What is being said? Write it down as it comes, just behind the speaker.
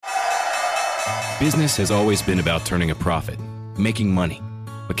Business has always been about turning a profit, making money.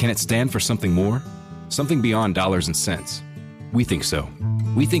 But can it stand for something more? Something beyond dollars and cents? We think so.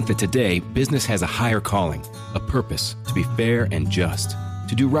 We think that today, business has a higher calling, a purpose to be fair and just,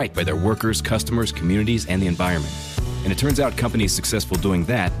 to do right by their workers, customers, communities, and the environment. And it turns out companies successful doing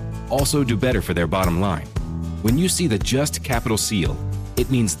that also do better for their bottom line. When you see the Just Capital seal, it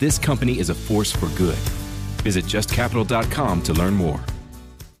means this company is a force for good. Visit justcapital.com to learn more.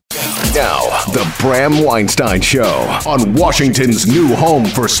 Now, the Bram Weinstein Show on Washington's new home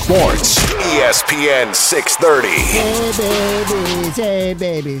for sports, ESPN 630. Hey, babies, hey,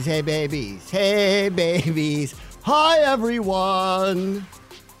 babies, hey, babies, hey, babies. Hi, everyone.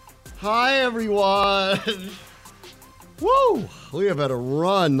 Hi, everyone. Woo! We have had a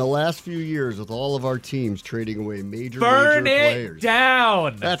run the last few years with all of our teams trading away major Burn players. it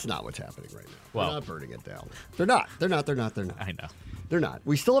down. That's not what's happening right now. Well, they're not burning it down. They're not. I know. They're not.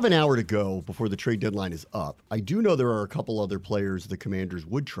 We still have an hour to go before the trade deadline is up. I do know there are a couple other players the Commanders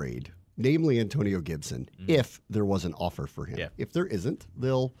would trade, namely Antonio Gibson, if there was an offer for him. Yeah. If there isn't,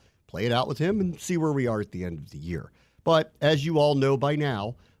 they'll play it out with him and see where we are at the end of the year. But as you all know by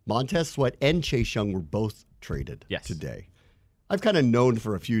now, Montez Sweat and Chase Young were both traded today. I've kind of known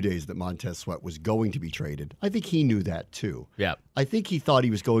for a few days that Montez Sweat was going to be traded. I think he knew that too. Yeah. I think he thought he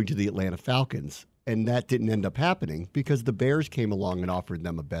was going to the Atlanta Falcons, and that didn't end up happening because the Bears came along and offered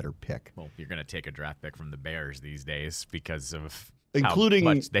them a better pick. Well, you're going to take a draft pick from the Bears these days because of including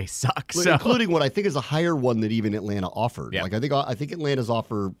how much they suck. So. Including what I think is a higher one that even Atlanta offered. Yeah. Like I think Atlanta's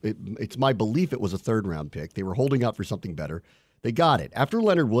offer, it's my belief it was a third-round pick. They were holding out for something better. They got it. After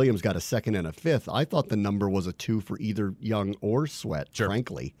Leonard Williams got a second and a fifth, I thought the number was a 2 for either Young or Sweat,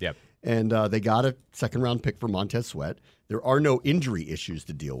 frankly. Yep. And they got a second-round pick for Montez Sweat. There are no injury issues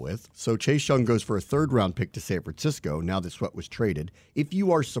to deal with. So Chase Young goes for a third-round pick to San Francisco now that Sweat was traded. If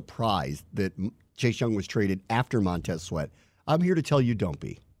you are surprised that Chase Young was traded after Montez Sweat, I'm here to tell you don't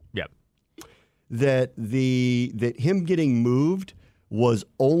be. Yep. That him getting moved was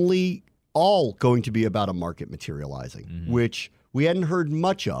only all going to be about a market materializing, which we hadn't heard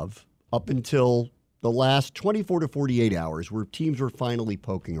much of up until the last 24 to 48 hours where teams were finally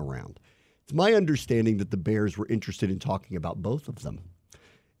poking around. It's my understanding that the Bears were interested in talking about both of them.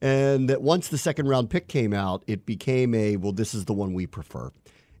 And that once the second round pick came out, it became this is the one we prefer.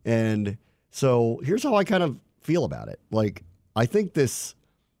 And so here's how I kind of feel about it. Like, I think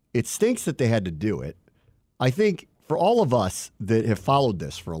it stinks that they had to do it. I think for all of us that have followed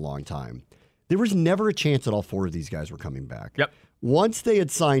this for a long time, there was never a chance that all four of these guys were coming back. Yep. Once they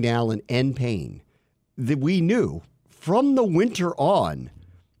had signed Allen and Payne, that we knew from the winter on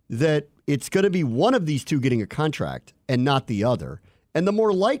that it's going to be one of these two getting a contract and not the other. And the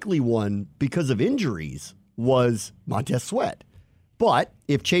more likely one, because of injuries, was Montez Sweat. But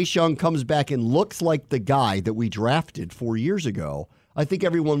if Chase Young comes back and looks like the guy that we drafted 4 years ago, I think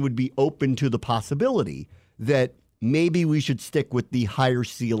everyone would be open to the possibility that maybe we should stick with the higher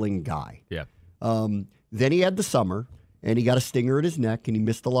ceiling guy. Yeah. Then he had the summer, and he got a stinger at his neck, and he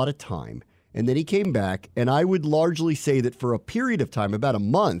missed a lot of time. And then he came back, and I would largely say that for a period of time, about a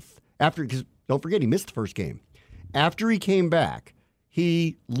month after, because don't forget, he missed the first game. After he came back,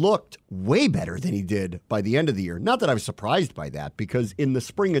 he looked way better than he did by the end of the year. Not that I was surprised by that, because in the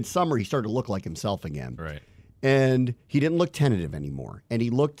spring and summer, he started to look like himself again. Right. And he didn't look tentative anymore, and he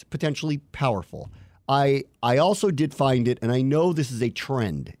looked potentially powerful. I also did find it, and I know this is a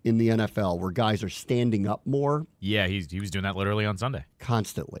trend in the NFL where guys are standing up more. Yeah, he was doing that literally on Sunday.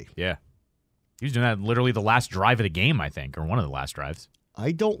 Constantly. Yeah. He was doing that literally the last drive of the game, I think, or one of the last drives.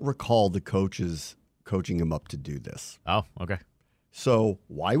 I don't recall the coaches coaching him up to do this. Oh, okay. So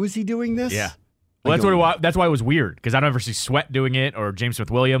why was he doing this? Yeah. Well, that's why it was weird, because I don't ever see Sweat doing it or James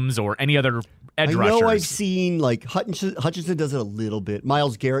Smith-Williams or any other edge rushers. I know I've seen, like, Hutchinson does it a little bit.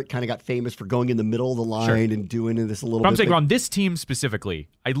 Myles Garrett kind of got famous for going in the middle of the line and doing this a little bit. I'm saying on this team specifically,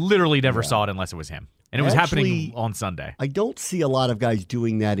 I literally never saw it unless it was him. And it was happening on Sunday. I don't see a lot of guys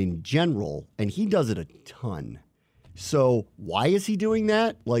doing that in general, and he does it a ton. So why is he doing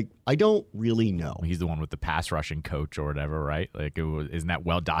that? Like, I don't really know. He's the one with the pass rushing coach or whatever, right? Like, isn't that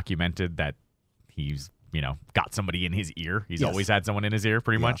well documented that he's, got somebody in his ear? He's always had someone in his ear,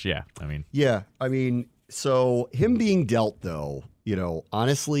 pretty much. Yeah. I mean, so him being dealt, though,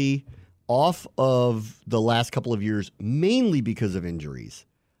 honestly, off of the last couple of years, mainly because of injuries,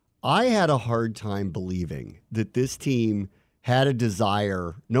 I had a hard time believing that this team had a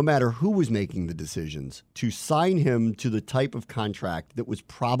desire, no matter who was making the decisions, to sign him to the type of contract that was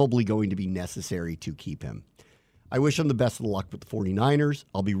probably going to be necessary to keep him. I wish him the best of luck with the 49ers.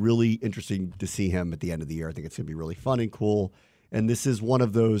 I'll be really interested to see him at the end of the year. I think it's going to be really fun and cool. And this is one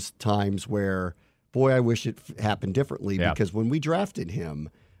of those times where boy, I wish it happened differently because when we drafted him,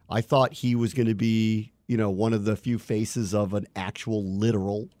 I thought he was going to be, one of the few faces of an actual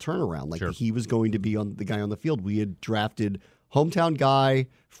literal turnaround. Like he was going to be the guy on the field. We had drafted hometown guy,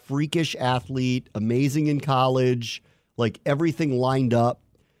 freakish athlete, amazing in college, like everything lined up.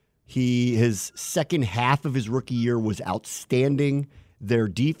 His second half of his rookie year was outstanding. Their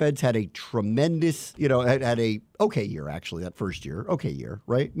defense had a tremendous, had a okay year actually. That first year, okay year,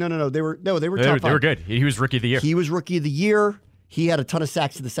 right? No, they were top five. They were good. He was rookie of the year. He was rookie of the year. He had a ton of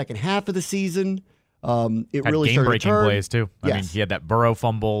sacks in the second half of the season. It had really game-breaking plays too. Yes. I mean, he had that Burrow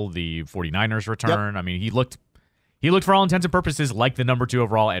fumble, the 49ers return. Yep. I mean, he looked for all intents and purposes like the number 2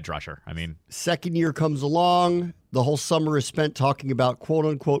 overall edge rusher. I mean, second year comes along. The whole summer is spent talking about quote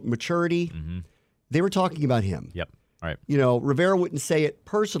unquote maturity. Mm-hmm. They were talking about him. Yep. All right. Rivera wouldn't say it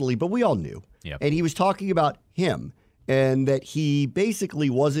personally, but we all knew. Yep. And he was talking about him and that he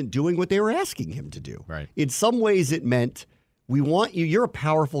basically wasn't doing what they were asking him to do. Right. In some ways, it meant, we want you. You're a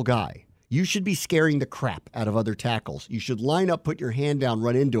powerful guy. You should be scaring the crap out of other tackles. You should line up, put your hand down,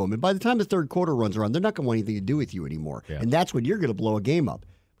 run into them. And by the time the third quarter runs around, they're not going to want anything to do with you anymore. Yeah. And that's when you're going to blow a game up.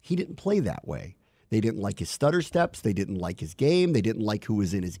 He didn't play that way. They didn't like his stutter steps. They didn't like his game. They didn't like who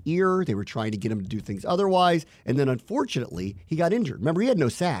was in his ear. They were trying to get him to do things otherwise. And then, unfortunately, he got injured. Remember, he had no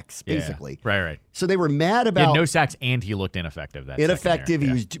sacks, basically. Yeah. Right. So they were mad about... He had no sacks, and he looked ineffective that Ineffective. second He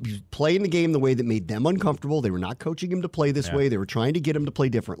year. was playing the game the way that made them uncomfortable. They were not coaching him to play this way. They were trying to get him to play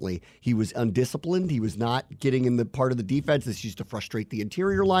differently. He was undisciplined. He was not getting in the part of the defense. This used to frustrate the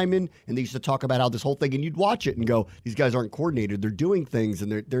interior linemen, and they used to talk about how this whole thing, and you'd watch it and go, these guys aren't coordinated. They're doing things, and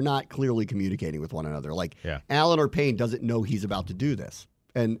they're not clearly communicating with one another. Like, Allen or Payne doesn't know he's about to do this.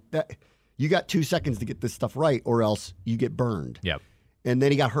 And that you got 2 seconds to get this stuff right, or else you get burned. Yep. And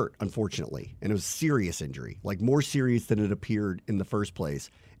then he got hurt, unfortunately. And it was a serious injury, like more serious than it appeared in the first place.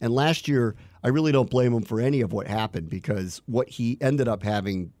 And last year, I really don't blame him for any of what happened, because what he ended up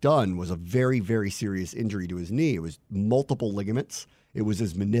having done was a very, very serious injury to his knee. It was multiple ligaments. It was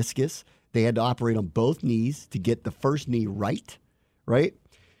his meniscus. They had to operate on both knees to get the first knee right?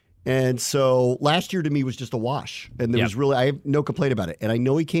 And so last year to me was just a wash. And there was really, I have no complaint about it. And I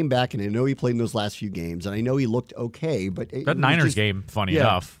know he came back, and I know he played in those last few games, and I know he looked okay. But that Niners game, funny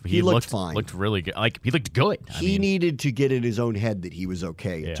enough, he looked fine. Looked really good. Like, he looked good. He needed to get in his own head that he was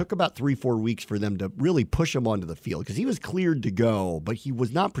okay. It took about 3-4 weeks for them to really push him onto the field, because he was cleared to go, but he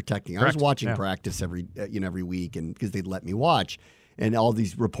was not protecting. Correct. I was watching practice every week, and because they'd let me watch. And all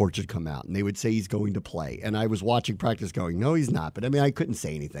these reports would come out, and they would say he's going to play. And I was watching practice going, no, he's not. But I mean, I couldn't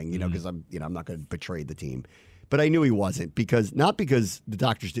say anything, because I'm not going to betray the team. But I knew he wasn't, not because the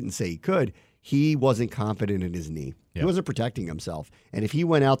doctors didn't say he could. He wasn't confident in his knee. He wasn't protecting himself. And if he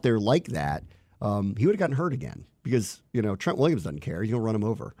went out there like that, he would have gotten hurt again, because, Trent Williams doesn't care. He's going to run him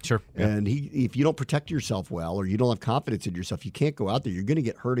over. Sure. And if you don't protect yourself well, or you don't have confidence in yourself, you can't go out there. You're going to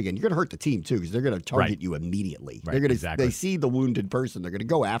get hurt again. You're going to hurt the team too, because they're going to target you immediately. Right. They're going to. They see the wounded person. They're going to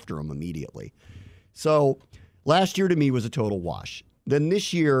go after him immediately. So last year to me was a total wash. Then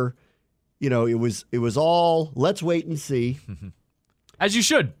this year, it was all let's wait and see. As you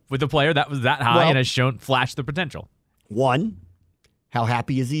should with a player that was that high and has flashed the potential. One, how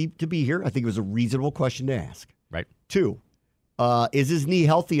happy is he to be here? I think it was a reasonable question to ask. Right. 2, is his knee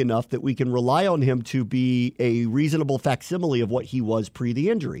healthy enough that we can rely on him to be a reasonable facsimile of what he was pre the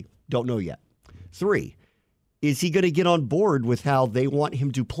injury? Don't know yet. 3, is he going to get on board with how they want him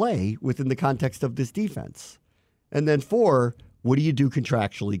to play within the context of this defense? And then 4, what do you do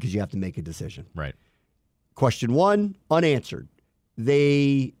contractually, because you have to make a decision? Right. Question 1, unanswered.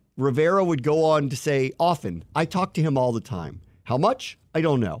 Rivera would go on to say often, I talk to him all the time. How much? I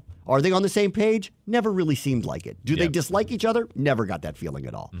don't know. Are they on the same page? Never really seemed like it. Do they dislike each other? Never got that feeling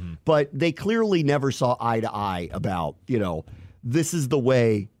at all. Mm-hmm. But they clearly never saw eye to eye about, this is the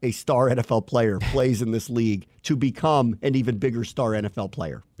way a star NFL player plays in this league to become an even bigger star NFL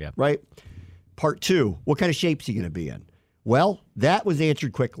player. Yeah. Right? Part 2, what kind of shape is he going to be in? Well, that was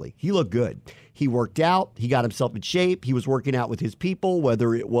answered quickly. He looked good. He worked out. He got himself in shape. He was working out with his people,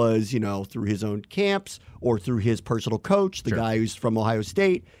 whether it was, through his own camps or through his personal coach, the guy who's from Ohio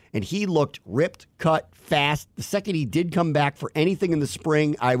State. And he looked ripped, cut, fast. The second he did come back for anything in the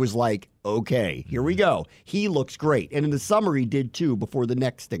spring, I was like, okay, here we go. He looks great. And in the summer, he did too, before the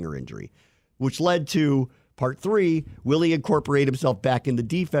neck stinger injury, which led to part 3, will he incorporate himself back in the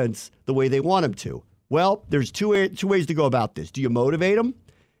defense the way they want him to? Well, there's two ways to go about this. Do you motivate him?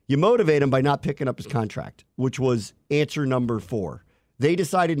 You motivate him by not picking up his contract, which was answer number 4. They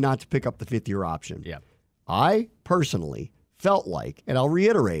decided not to pick up the 5th-year option. Yeah. I personally felt like, and I'll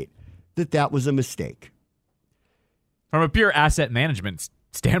reiterate, that was a mistake. From a pure asset management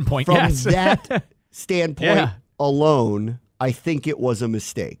standpoint, From yes. that standpoint alone, I think it was a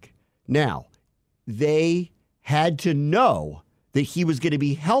mistake. Now, they had to know that he was going to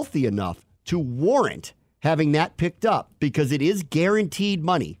be healthy enough to warrant having that picked up because it is guaranteed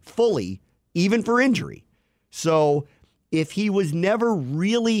money fully, even for injury. So if he was never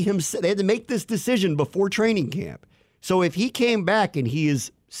really himself, they had to make this decision before training camp. So if he came back and he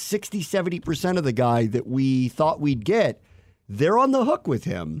is 60, 70% of the guy that we thought we'd get, they're on the hook with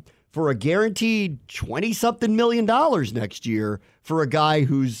him for a guaranteed $20-something million next year for a guy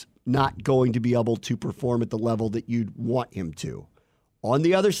who's not going to be able to perform at the level that you'd want him to. On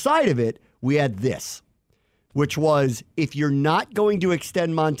the other side of it, we had this, which was if you're not going to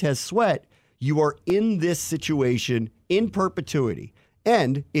extend Montez Sweat, you are in this situation in perpetuity.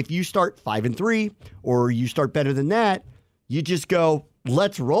 And if you start 5-3 or you start better than that, you just go,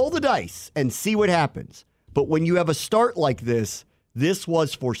 let's roll the dice and see what happens. But when you have a start like this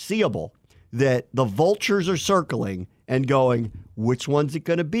was foreseeable that the vultures are circling and going, which one's it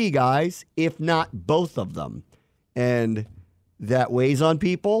going to be, guys? If not both of them. And that weighs on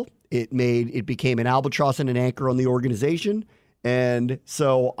people. It became an albatross and an anchor on the organization. And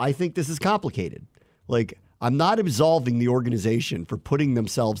so I think this is complicated. Like, I'm not absolving the organization for putting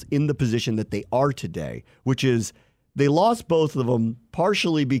themselves in the position that they are today, which is they lost both of them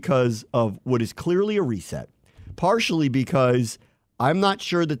partially because of what is clearly a reset, partially because I'm not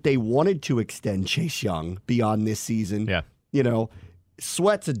sure that they wanted to extend Chase Young beyond this season. Yeah. You know,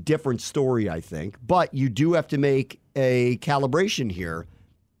 Sweat's a different story, I think, but you do have to make a calibration here.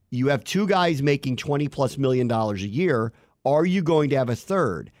 You have two guys making $20+ million a year. Are you going to have a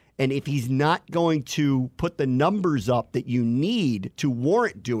third? And if he's not going to put the numbers up that you need to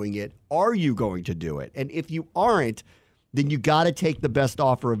warrant doing it, are you going to do it? And if you aren't, then you got to take the best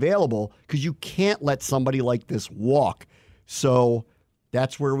offer available because you can't let somebody like this walk. So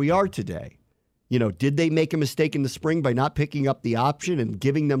that's where we are today. You know, did they make a mistake in the spring by not picking up the option and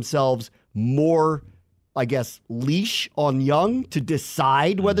giving themselves more, I guess, leash on Young to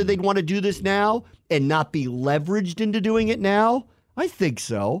decide whether they'd want to do this now and not be leveraged into doing it now? I think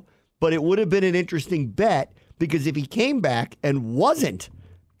so. But it would have been an interesting bet because if he came back and wasn't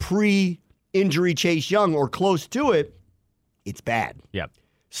pre-injury Chase Young or close to it, it's bad. Yep.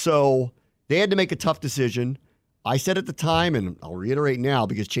 So they had to make a tough decision. I said at the time, and I'll reiterate now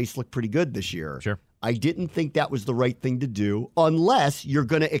because Chase looked pretty good this year. Sure. I didn't think that was the right thing to do unless you're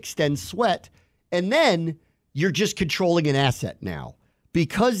going to extend Sweat, and then you're just controlling an asset now.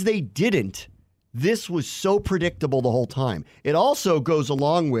 Because they didn't, this was so predictable the whole time. It also goes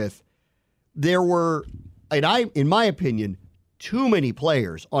along with there were, in my opinion, too many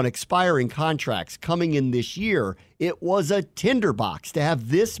players on expiring contracts coming in this year. It was a tinderbox to have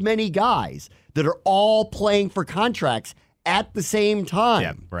this many guys that are all playing for contracts at the same time.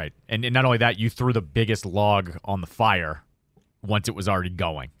 Yeah, right. And not only that, you threw the biggest log on the fire once it was already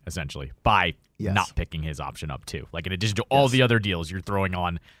going, essentially, by not picking his option up too. Like in addition to all the other deals, you're throwing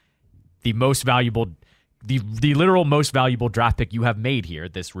on the most valuable, the literal most valuable draft pick you have made here,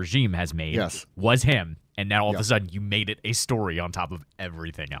 this regime has made, was him. And now all of a sudden you made it a story on top of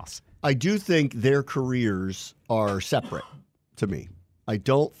everything else. I do think their careers are separate to me. I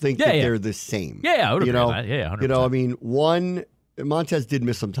don't think that they're the same. Yeah, I would agree with that. Yeah, 100%. You know, I mean, Montez did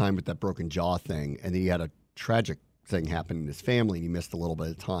miss some time with that broken jaw thing, and he had a tragic thing happen in his family, and he missed a little bit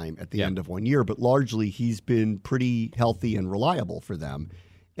of time at the end of 1 year. But largely, he's been pretty healthy and reliable for them.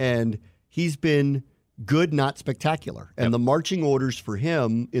 And he's been good, not spectacular. And the marching orders for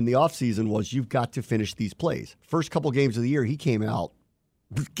him in the offseason was you've got to finish these plays. First couple games of the year, he came out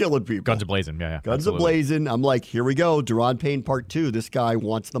killing people. Guns a-blazing, yeah. Guns a-blazing. I'm like, here we go. Deron Payne Part 2. This guy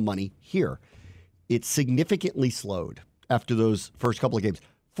wants the money here. It significantly slowed after those first couple of games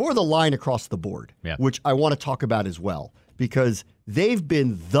for the line across the board, which I want to talk about as well, because they've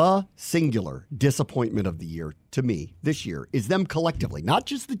been the singular disappointment of the year to me this year is them collectively, not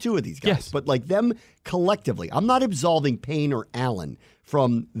just the two of these guys, but like them collectively. I'm not absolving Payne or Allen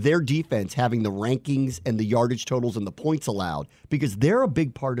from their defense having the rankings and the yardage totals and the points allowed because they're a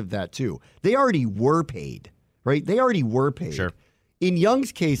big part of that too. They already were paid, right? They already were paid. Sure. In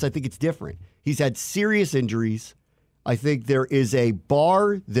Young's case, I think it's different. He's had serious injuries. I think there is a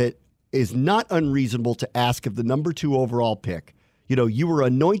bar that is not unreasonable to ask of the number 2 overall pick. You know, you were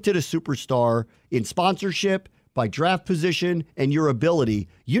anointed a superstar in sponsorship, by draft position, and your ability.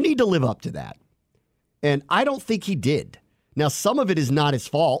 You need to live up to that. And I don't think he did. Now, some of it is not his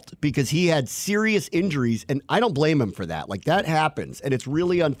fault because he had serious injuries, and I don't blame him for that. Like, that happens, and it's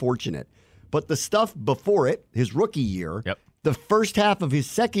really unfortunate. But the stuff before it, his rookie year, the first half of his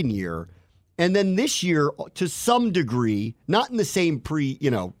second year, And then this year, to some degree, not in the same pre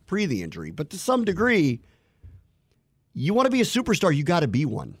the injury, but to some degree, you want to be a superstar, you got to be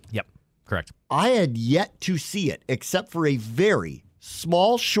one. Yep, correct. I had yet to see it, except for a very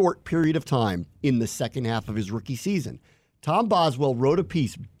small, short period of time in the second half of his rookie season. Tom Boswell wrote a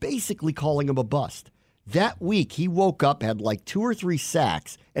piece basically calling him a bust. That week, he woke up, had like 2 or 3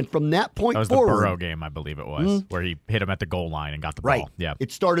 sacks, and from that point forward... That was the Burrow game, I believe it was, where he hit him at the goal line and got the ball. Yeah.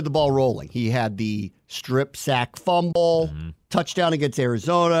 It started the ball rolling. He had the strip sack fumble, touchdown against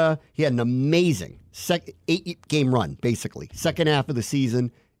Arizona. He had an amazing 8-game run, basically. Second half of the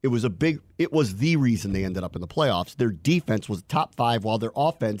season, it was the reason they ended up in the playoffs. Their defense was top 5, while their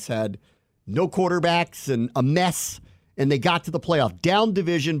offense had no quarterbacks and a mess. And they got to the playoff, down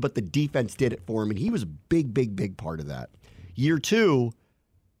division, but the defense did it for him, and he was a big, big, big part of that. Year 2,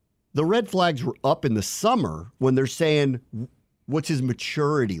 the red flags were up in the summer when they're saying, what's his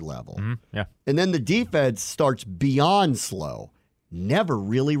maturity level? Yeah. And then the defense starts beyond slow, never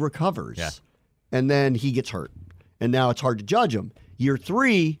really recovers. Yeah. And then he gets hurt, and now it's hard to judge him. Year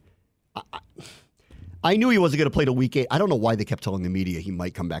 3, I knew he wasn't going to play till week 8. I don't know why they kept telling the media he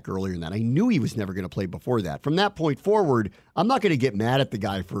might come back earlier than that. I knew he was never going to play before that. From that point forward, I'm not going to get mad at the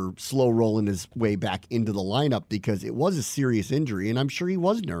guy for slow rolling his way back into the lineup because it was a serious injury, and I'm sure he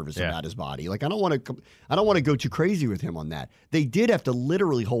was nervous about his body. Like I don't want to go too crazy with him on that. They did have to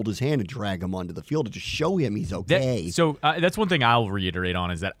literally hold his hand and drag him onto the field to just show him he's okay. That's one thing I'll reiterate on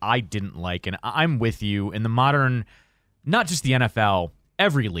is that I didn't like, and I'm with you in the modern, not just the NFL,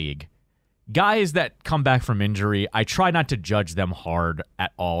 every league. Guys that come back from injury, I try not to judge them hard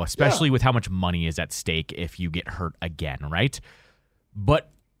at all, especially with how much money is at stake if you get hurt again, right?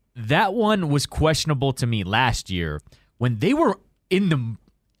 But that one was questionable to me last year when they were in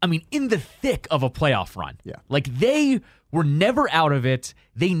the thick of a playoff run. Yeah. Like they were never out of it.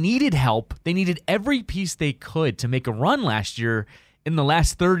 They needed help. They needed every piece they could to make a run last year in the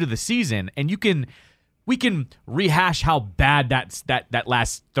last third of the season. And we can rehash how bad that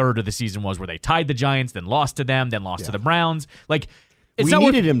last third of the season was, where they tied the Giants, then lost to them, then lost to the Browns. Like we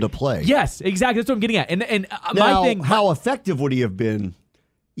needed him to play. Yes, exactly. That's what I'm getting at. And now, my thing, how effective would he have been?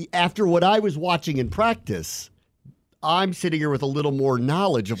 After what I was watching in practice, I'm sitting here with a little more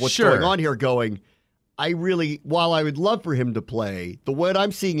knowledge of what's going on here. Going, while I would love for him to play, the way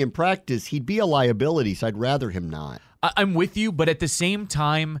I'm seeing in practice, he'd be a liability. So I'd rather him not. I'm with you, but at the same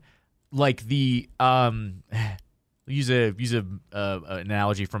time. Like the use an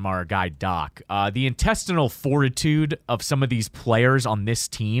analogy from our guy Doc. The intestinal fortitude of some of these players on this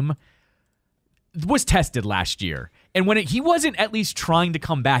team was tested last year, and when he wasn't at least trying to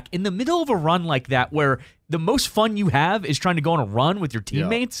come back in the middle of a run like that, where the most fun you have is trying to go on a run with your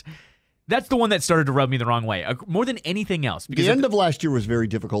teammates. Yeah. That's the one that started to rub me the wrong way, more than anything else. Because the end of last year was very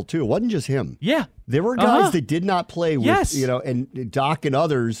difficult, too. It wasn't just him. Yeah. There were guys that did not play with, and Doc and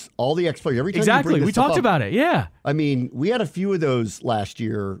others, all the ex-players. Every time we talked about it, yeah. I mean, we had a few of those last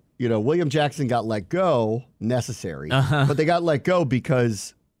year. William Jackson got let go, necessary, but they got let go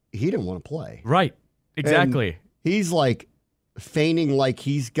because he didn't want to play. Right. Exactly. And he's like feigning like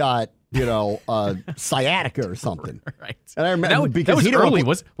he's got sciatica or something. Right. And I remember that was he early.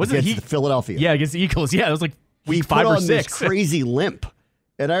 Wasn't he Philadelphia? Yeah, against the Eagles. Yeah, it was like week 5 or 6. This crazy limp.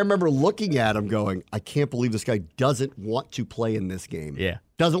 And I remember looking at him going, I can't believe this guy doesn't want to play in this game. Yeah.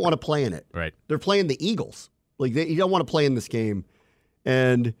 Doesn't want to play in it. Right. They're playing the Eagles. Like, you don't want to play in this game.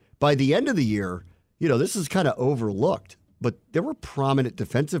 And by the end of the year, this is kind of overlooked, but there were prominent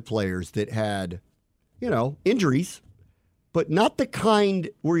defensive players that had, injuries, but not the kind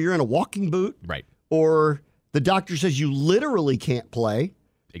where you're in a walking boot. Right. Or the doctor says you literally can't play.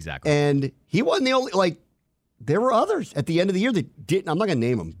 Exactly. And he wasn't the only, there were others at the end of the year that didn't, I'm not going to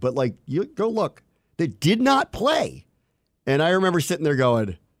name them, but you go look, that did not play. And I remember sitting there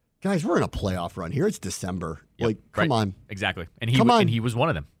going, guys, we're in a playoff run here. It's December. Yep. Come on. Exactly. And he was one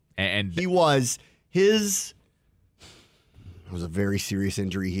of them. And he was. It was a very serious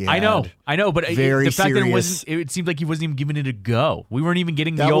injury he had. I know, but very the fact serious. that it seemed like he wasn't even giving it a go. We weren't even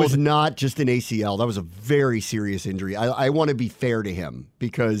getting that was not just an ACL. That was a very serious injury. I want to be fair to him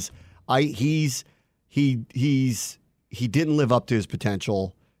because he didn't live up to his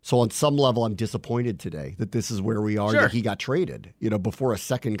potential. So on some level, I'm disappointed today that this is where we are. Sure. That he got traded, before a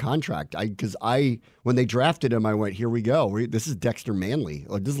second contract. Because when they drafted him, I went, here we go. This is Dexter Manley.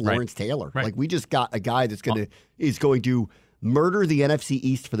 This is Lawrence Taylor. Right. We just got a guy that's is going to murder the NFC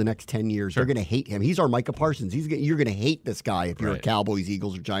East for the next 10 years. Sure. They're going to hate him. He's our Micah Parsons. You're going to hate this guy if you're a Cowboys,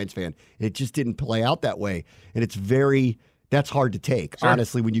 Eagles, or Giants fan. And it just didn't play out that way. And that's hard to take,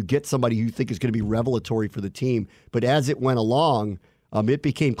 honestly, when you get somebody you think is going to be revelatory for the team. But as it went along, it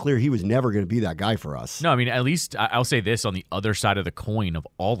became clear he was never going to be that guy for us. No, I mean, at least I'll say this on the other side of the coin of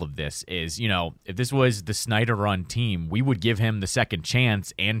all of this is, if this was the Snyder-run team, we would give him the second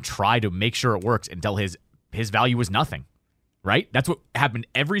chance and try to make sure it works until his value was nothing, right? That's what happened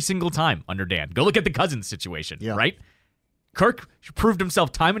every single time under Dan. Go look at the Cousins situation, right? Kirk proved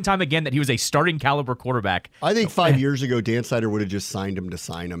himself time and time again that he was a starting caliber quarterback. I think 5 years ago, Dan Snyder would have just signed him to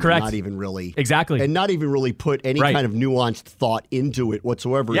sign him. Correct. And not even really. Exactly. And not even really put any kind of nuanced thought into it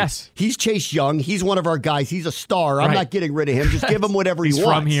whatsoever. Yes. He's Chase Young. He's one of our guys. He's a star. I'm not getting rid of him. Just give him whatever he wants. He's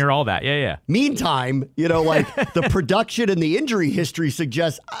from here, all that. Yeah. Meantime, the production and the injury history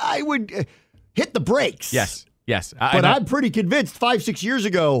suggests I would hit the brakes. Yes. But I'm pretty convinced 5-6 years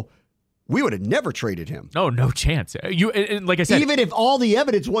ago, we would have never traded him. Oh, no chance. And like I said, even if all the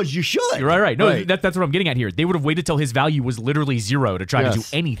evidence was you should. You're right. No, that's what I'm getting at here. They would have waited till his value was literally zero to try to do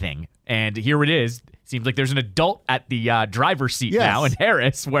anything. And here it is. Seems like there's an adult at the driver's seat now in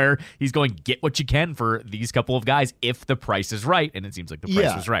Harris, where he's going, get what you can for these couple of guys if the price is right. And it seems like the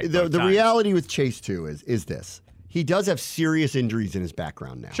price was right. The reality with Chase, too, is this. He does have serious injuries in his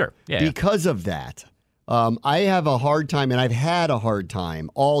background now. Sure. Yeah. Because of that, I have a hard time, and I've had a hard time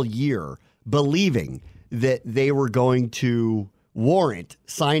all year believing that they were going to warrant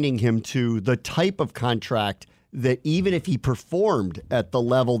signing him to the type of contract that even if he performed at the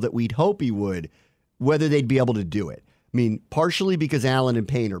level that we'd hope he would, whether they'd be able to do it. I mean, partially because Allen and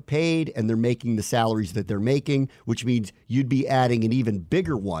Payne are paid and they're making the salaries that they're making, which means you'd be adding an even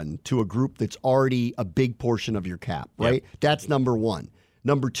bigger one to a group that's already a big portion of your cap, right? Yep. That's number one.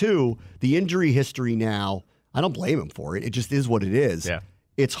 Number two, the injury history now, I don't blame him for it. It just is what it is. Yeah.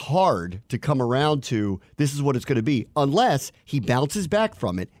 It's hard to come around to this is what it's going to be unless he bounces back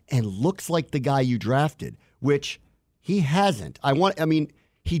from it and looks like the guy you drafted, which he hasn't.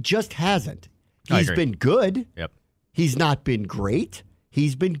 He just hasn't. He's been good. Yep. He's not been great.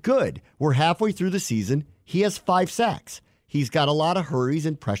 He's been good. We're halfway through the season. He has 5 sacks. He's got a lot of hurries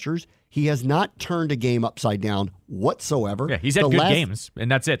and pressures. He has not turned a game upside down whatsoever. Yeah, he's had good games, and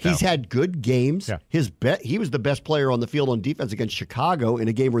that's it, though. He's had good games. Yeah. He was the best player on the field on defense against Chicago in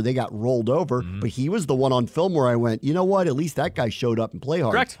a game where they got rolled over, but he was the one on film where I went, you know what, at least that guy showed up and played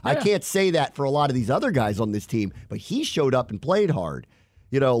hard. Correct. Yeah. I can't say that for a lot of these other guys on this team, but he showed up and played hard.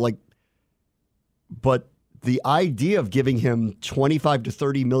 But the idea of giving him $25 to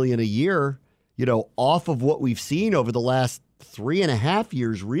 $30 million a year, off of what we've seen over the last 3.5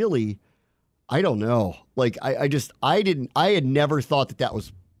 years, really, I don't know. I had never thought that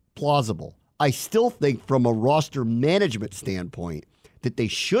was plausible. I still think from a roster management standpoint that they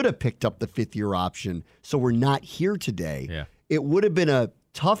should have picked up the 5th-year option so we're not here today. Yeah. It would have been a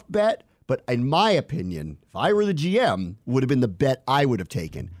tough bet, but in my opinion, if I were the GM, would have been the bet I would have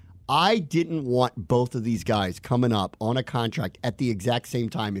taken. I didn't want both of these guys coming up on a contract at the exact same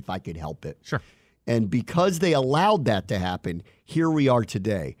time if I could help it. Sure. And because they allowed that to happen, here we are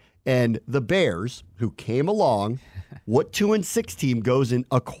today. And the Bears, who came along, what 2-6 team goes and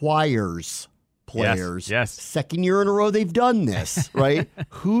acquires players? Yes. Second year in a row they've done this, right?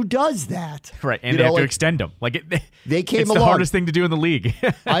 Who does that? Right, and they have to extend them. They came it's along. the hardest thing to do in the league.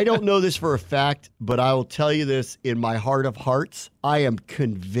 I don't know this for a fact, but I will tell you this in my heart of hearts. I am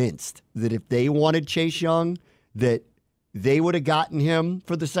convinced that if they wanted Chase Young, that they would have gotten him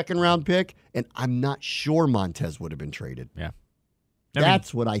for the second-round pick, and I'm not sure Montez would have been traded. Yeah.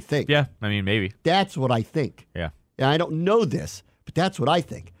 That's what I think. Yeah, maybe. That's what I think. Yeah. And I don't know this, but that's what I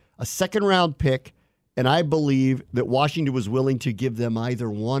think. A second-round pick, and I believe that Washington was willing to give them either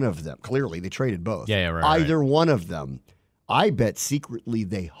one of them. Clearly, they traded both. Yeah, right. Either one of them. I bet secretly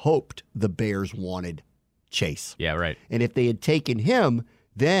they hoped the Bears wanted Chase. Yeah, right. And if they had taken him,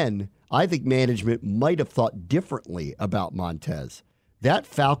 then I think management might have thought differently about Montez. That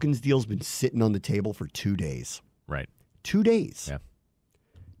Falcons deal's been sitting on the table for 2 days. Right. 2 days. Yeah.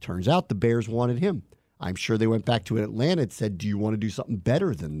 Turns out the Bears wanted him. I'm sure they went back to Atlanta and said, do you want to do something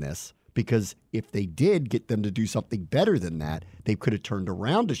better than this? Because if they did get them to do something better than that, they could have turned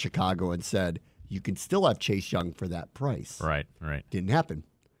around to Chicago and said, you can still have Chase Young for that price. Right. Didn't happen.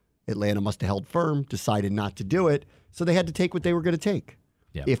 Atlanta must have held firm, decided not to do it, so they had to take what they were going to take.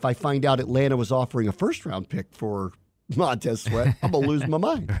 Yeah. If I find out Atlanta was offering a first-round pick for Montez Sweat, I'm going to lose my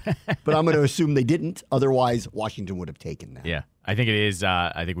mind. But I'm going to assume they didn't. Otherwise, Washington would have taken that. Yeah. I think it is.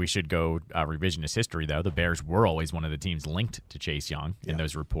 I think we should go revisionist history, though. The Bears were always one of the teams linked to Chase Young in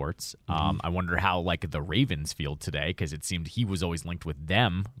those reports. I wonder how the Ravens feel today, because it seemed he was always linked with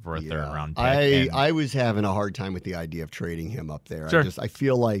them for a third-round pick. I was having a hard time with the idea of trading him up there. Sure. I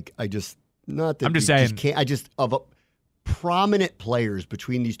feel like not that I'm just saying. can't. prominent players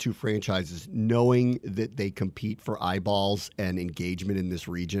between these two franchises, knowing that they compete for eyeballs and engagement in this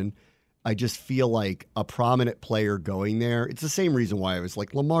region, I just feel like a prominent player going there, it's the same reason why I was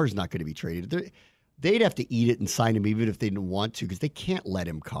like, Lamar's not going to be traded. They'd have to eat it and sign him even if they didn't want to, because they can't let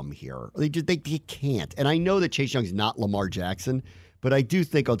him come here. They can't. And I know that Chase Young's not Lamar Jackson, but I do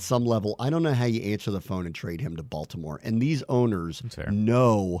think on some level, I don't know how you answer the phone and trade him to Baltimore. And these owners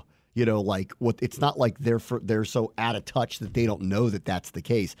know, like what. It's not like they're so out of touch that they don't know that that's the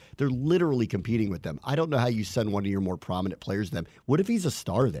case. They're literally competing with them. I don't know how you send one of your more prominent players to them. What if he's a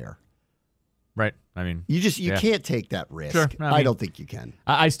star there? Right. I mean, you can't take that risk. Sure. I don't think you can.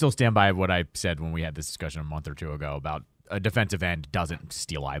 I still stand by what I said when we had this discussion a month or two ago about a defensive end doesn't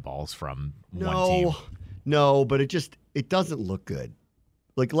steal eyeballs from one team. No, but it doesn't look good.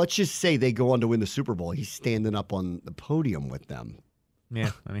 Like, let's just say they go on to win the Super Bowl. He's standing up on the podium with them.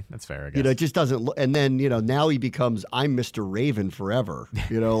 Yeah, I mean, that's fair, I guess. It just doesn't look. And then, now he becomes, I'm Mr. Raven forever.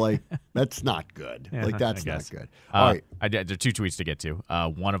 Like, that's not good. Yeah, like, that's not good. All right. There are two tweets to get to.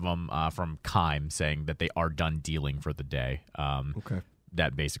 One of them from Kime saying that they are done dealing for the day. Okay.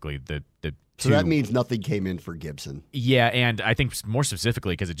 That basically the So that means nothing came in for Gibson. Yeah, and I think more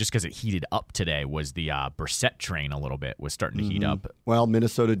specifically because it heated up today was the Brissett train a little bit was starting to heat up. Well,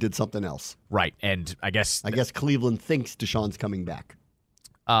 Minnesota did something else. Right, and I guess Cleveland thinks Deshaun's coming back.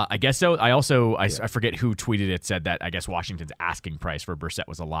 I guess so. I forget who tweeted it, said that I guess Washington's asking price for Brissett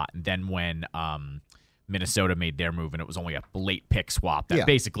was a lot. And then when Minnesota made their move and it was only a late pick swap, that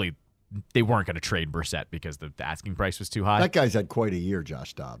basically they weren't going to trade Brissett because the asking price was too high. That guy's had quite a year,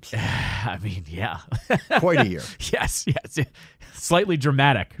 Josh Dobbs. I mean, yeah. Quite a year. Yes. Slightly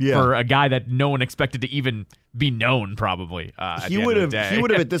dramatic for a guy that no one expected to even be known, probably. He would have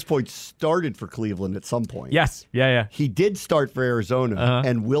at this point started for Cleveland at some point. Yes. Yeah. He did start for Arizona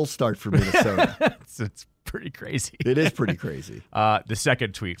and will start for Minnesota. It's pretty crazy. It is pretty crazy. The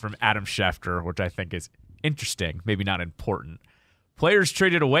second tweet from Adam Schefter, which I think is interesting, maybe not important. Players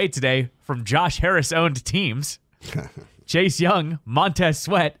traded away today from Josh Harris-owned teams. Chase Young, Montez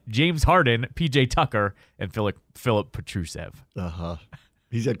Sweat, James Harden, P.J. Tucker, and Philip Petrusev. Uh-huh.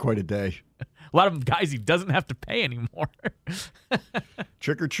 He's had quite a day. A lot of guys he doesn't have to pay anymore.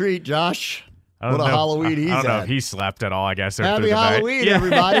 Trick or treat, Josh. What a Halloween he's had. I don't know if he slept at all, I guess. Happy Halloween,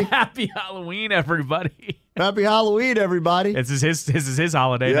 everybody. Happy Halloween, everybody. Happy Halloween, everybody. This is his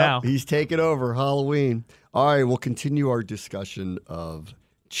holiday now. He's taking over Halloween. All right, we'll continue our discussion of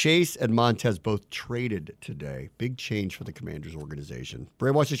Chase and Montez both traded today. Big change for the Commanders organization.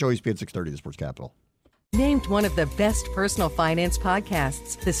 Bray, watch the show, ESPN 630, the Sports Capital. Named one of the best personal finance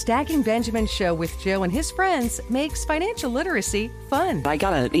podcasts, the Stacking Benjamin Show with Joe and his friends makes financial literacy fun. I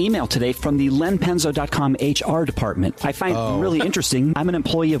got an email today from the lenpenzo.com HR department. I find it really interesting. I'm an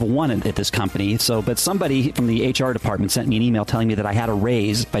employee of one at this company, but somebody from the HR department sent me an email telling me that I had a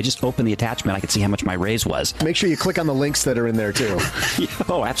raise. If I just opened the attachment, I could see how much my raise was. Make sure you click on the links that are in there, too.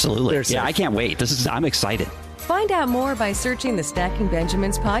 Oh, absolutely. Yeah, I can't wait. I'm excited. Find out more by searching the Stacking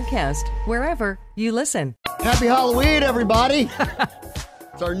Benjamins podcast, wherever you listen. Happy Halloween, everybody.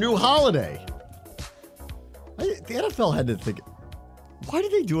 It's our new holiday. The NFL had to think, why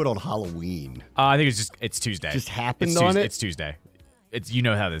did they do it on Halloween? I think it's Tuesday. Just happened on it? It's Tuesday.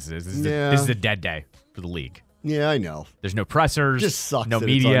 How this is. This is a dead day for the league. Yeah, I know. There's no pressers. Just sucks. No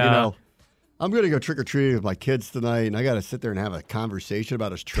media. I'm going to go trick-or-treating with my kids tonight, and I got to sit there and have a conversation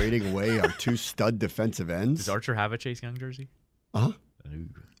about us trading away our two stud defensive ends. Does Archer have a Chase Young jersey? Uh-huh. Is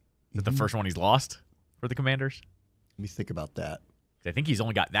it the first one he's lost for the Commanders? Let me think about that. I think he's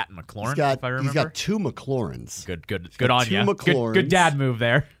only got that in McLaurin, if I remember. He's got two McLaurins. Good on you. Good dad move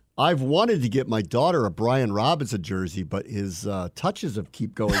there. I've wanted to get my daughter a Brian Robinson jersey, but his touches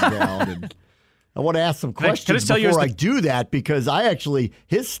keep going down, and I want to ask some questions before I do that, because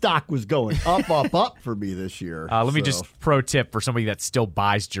his stock was going up for me this year. Let me just pro tip for somebody that still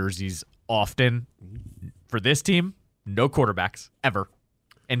buys jerseys often. For this team, no quarterbacks ever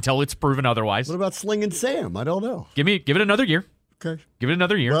until it's proven otherwise. What about Sling and Sam? I don't know. Give it another year. Okay. Give it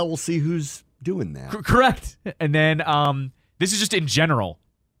another year. Well, we'll see who's doing that. Correct. And then this is just in general.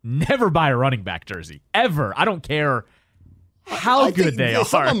 Never buy a running back jersey. Ever. I don't care how good they are.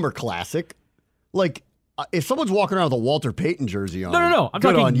 Some of them are classic. Like, if someone's walking around with a Walter Payton jersey on. No. I'm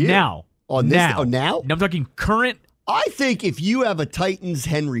talking now. On this? Now. Oh, now? I'm talking current. I think if you have a Titans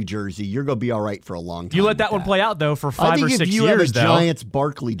Henry jersry, you're going to be all right for a long time. You let that one play out, though, for 5 or 6 years, I think if you have a Giants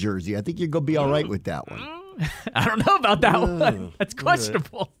Barkley jersey, I think you're going to be all right with that one. I don't know about that one. That's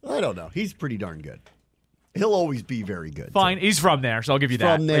questionable. I don't know. He's pretty darn good. He'll always be very good. Fine. He's from there, so I'll give you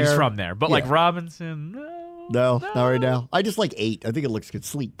that. He's from there. But like Robinson, no, not right now. I just like 8. I think it looks good.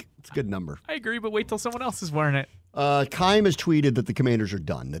 Sleek. It's a good number. I agree, but wait till someone else is wearing it. Keim has tweeted that the Commanders are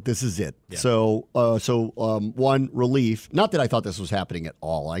done, that this is it. Yeah. So, one, relief. Not that I thought this was happening at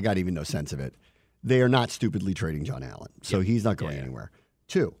all. I got even no sense of it. They are not stupidly trading John Allen, so he's not going anywhere.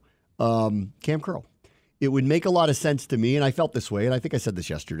 2, Cam Curl. It would make a lot of sense to me, and I felt this way, and I think I said this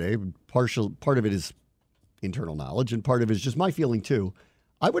yesterday. Part of it is internal knowledge, and part of it is just my feeling too.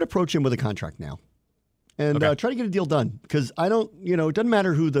 I would approach him with a contract now. And try to get a deal done because it doesn't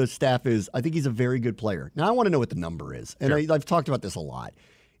matter who the staff is. I think he's a very good player. Now, I want to know what the number is. And I've talked about this a lot.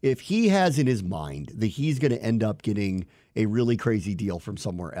 If he has in his mind that he's going to end up getting a really crazy deal from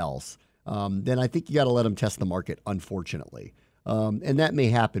somewhere else, then I think you got to let him test the market, unfortunately. And that may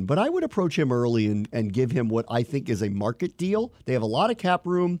happen. But I would approach him early and give him what I think is a market deal. They have a lot of cap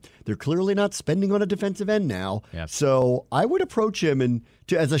room. They're clearly not spending on a defensive end now. Yep. So I would approach him and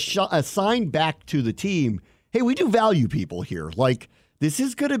as a sign back to the team, hey, we do value people here. Like, this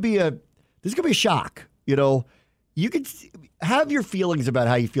is going to be a shock. You can have your feelings about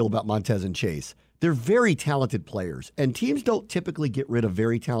how you feel about Montez and Chase. They're very talented players, and teams don't typically get rid of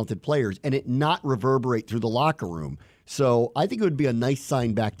very talented players and it not reverberate through the locker room. So I think it would be a nice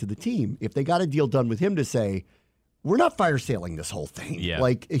sign back to the team if they got a deal done with him to say, we're not fire sailing this whole thing. Yeah.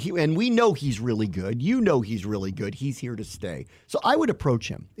 And we know he's really good. You know he's really good. He's here to stay. So I would approach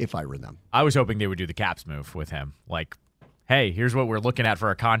him if I were them. I was hoping they would do the Caps move with him. Like, hey, here's what we're looking at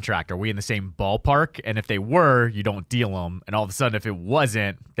for a contract. Are we in the same ballpark? And if they were, you don't deal them. And all of a sudden, if it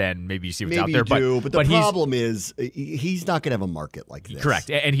wasn't, then maybe you see what's out there. But the problem is he's not going to have a a like this.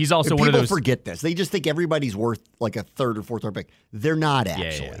 Correct. And he's also one of those. People forget this. They just think everybody's worth like a third or fourth round pick. They're not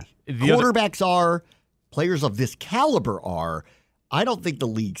actually. Yeah. Quarterbacks are. Players of this caliber are. I don't think the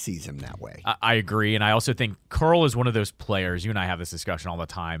league sees him that way. I agree. And I also think Curl is one of those players. You and I have this discussion all the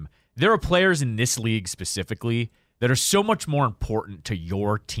time. There are players in this league specifically that are so much more important to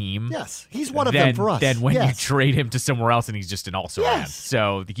your team. Yes, he's one of them for us. Than when you trade him to somewhere else and he's just an also-ran.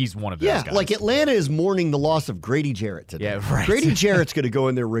 So he's one of those guys. Like Atlanta is mourning the loss of Grady Jarrett today. Yeah, right. Grady Jarrett's going to go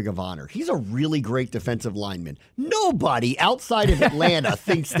in their Ring of Honor. He's a really great defensive lineman. Nobody outside of Atlanta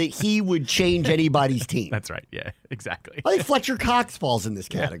thinks that he would change anybody's team. That's right. Yeah, exactly. I think Fletcher Cox falls in this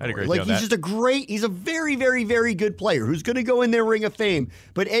category. He's a very, very, very good player who's going to go in their Ring of Fame.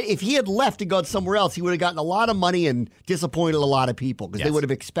 But if he had left and gone somewhere else, he would have gotten a lot of money and disappointed a lot of people because they would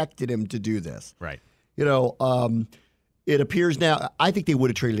have expected him to do this. Right. It appears now, I think they would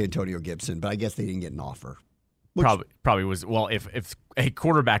have traded Antonio Gibson, but I guess they didn't get an offer. Probably was, well, if a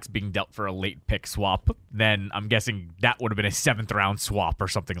quarterback's being dealt for a late pick swap, then I'm guessing that would have been a 7th round swap or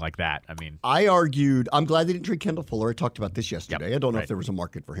something like that. I mean, I argued, I'm glad they didn't trade Kendall Fuller. I talked about this yesterday. Yep. I don't know if there was a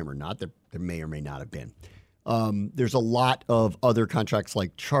market for him or not. There may or may not have been. There's a lot of other contracts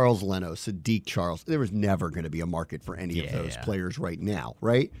like Charles Leno, Sadiq Charles. There was never going to be a market for any of those players right now,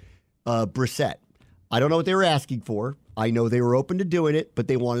 right? Brissett. I don't know what they were asking for. I know they were open to doing it, but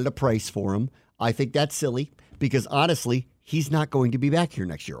they wanted a price for him. I think that's silly because honestly, he's not going to be back here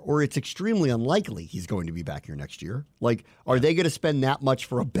next year, or it's extremely unlikely he's going to be back here next year. Like, are they going to spend that much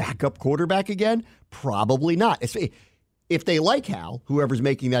for a backup quarterback again? Probably not. If they like Hal, whoever's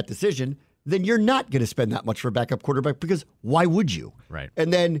making that decision, then you're not going to spend that much for a backup quarterback because why would you? Right.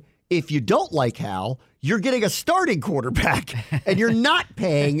 And then if you don't like Hal, you're getting a starting quarterback and you're not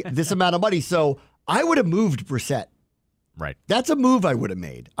paying this amount of money. So I would have moved Brissett. Right. That's a move I would have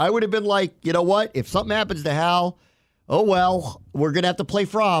made. I would have been like, you know what? If something happens to Hal, oh well, we're going to have to play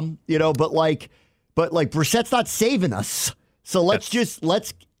Fromm, but Brissett's not saving us. So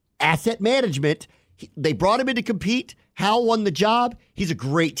let's asset management. They brought him in to compete. Hal won the job. He's a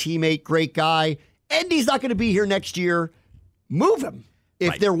great teammate, great guy, and he's not going to be here next year. Move him.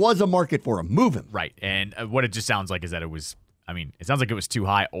 If there was a market for him, move him. Right. And what it just sounds like is that it sounds like it was too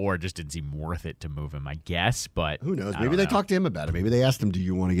high or it just didn't seem worth it to move him, I guess. But who knows? Maybe they talked to him about it. Maybe they asked him, do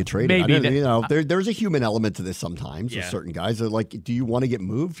you want to get traded? Maybe. There's a human element to this sometimes with certain guys. They're like, do you want to get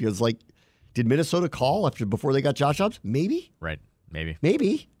moved? Because did Minnesota call before they got Josh Dobbs? Maybe. Right.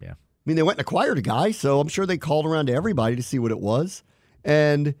 Maybe. Yeah. I mean, they went and acquired a guy, so I'm sure they called around to everybody to see what it was.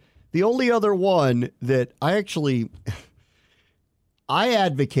 And the only other one that I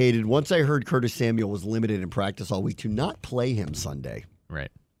advocated once I heard Curtis Samuel was limited in practice all week to not play him Sunday.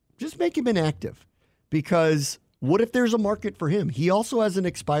 Right. Just make him inactive. Because what if there's a market for him? He also has an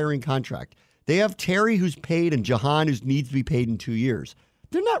expiring contract. They have Terry who's paid and Jahan who needs to be paid in 2 years.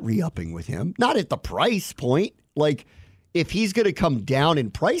 They're not re-upping with him. Not at the price point. If he's going to come down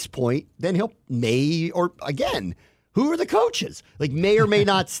in price point, then who are the coaches? May or may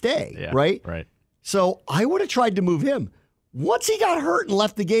not stay, right? Right. So I would have tried to move him. Once he got hurt and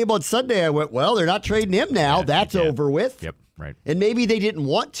left the game on Sunday, I went, well, they're not trading him now. That's over with. Yep. Right. And maybe they didn't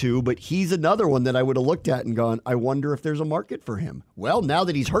want to, but he's another one that I would have looked at and gone, I wonder if there's a market for him. Well, now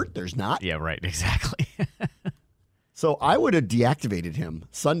that he's hurt, there's not. Yeah, right. Exactly. So I would have deactivated him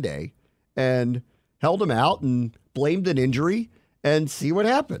Sunday and held him out and blamed an injury and see what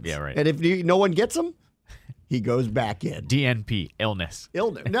happens. Yeah, right. And if no one gets him, he goes back in. DNP, illness.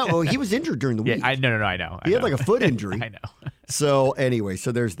 No, he was injured during the week. Yeah, I know. He had like a foot injury. I know. So anyway,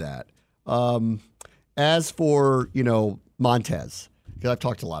 so there's that. As for, Montez, because I've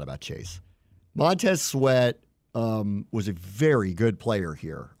talked a lot about Chase. Montez Sweat was a very good player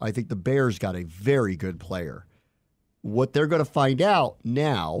here. I think the Bears got a very good player. What they're going to find out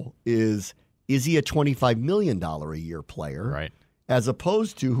now is he a $25 million a year player? Right. As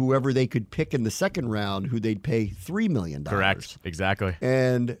opposed to whoever they could pick in the second round who they'd pay $3 million. Correct. Exactly.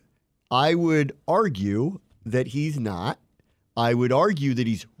 And I would argue that he's not. I would argue that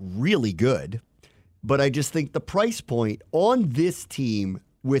he's really good. But I just think the price point on this team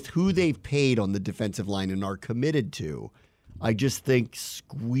with who they've paid on the defensive line and are committed to, I just think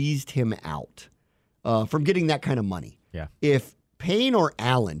squeezed him out from getting that kind of money. Yeah. If Payne or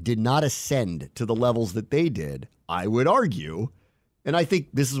Allen did not ascend to the levels that they did, I would argue, and I think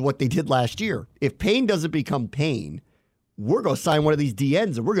this is what they did last year, if Payne doesn't become Payne, we're going to sign one of these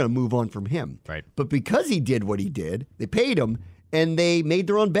DNs and we're going to move on from him. Right. But because he did what he did, they paid him and they made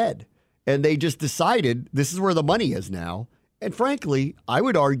their own bed. And they just decided this is where the money is now. And frankly, I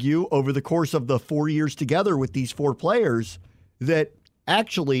would argue over the course of the 4 years together with these four players that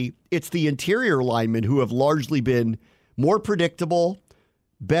actually it's the interior linemen who have largely been more predictable,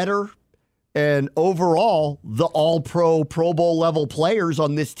 better, and overall the all-pro, Pro Bowl level players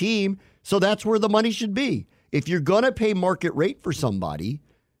on this team. So that's where the money should be. If you're going to pay market rate for somebody,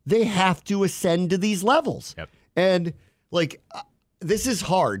 they have to ascend to these levels. Yep. And this is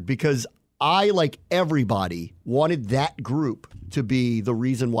hard because I, like everybody, wanted that group to be the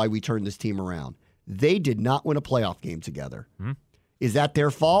reason why we turned this team around. They did not win a playoff game together. Mm-hmm. Is that their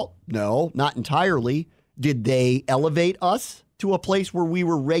fault? No, not entirely. Did they elevate us to a place where we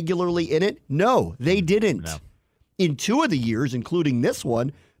were regularly in it? No, they didn't. No. In 2 of the years, including this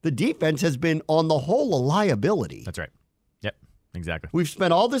one, the defense has been on the whole a liability. That's right. Yep, exactly. We've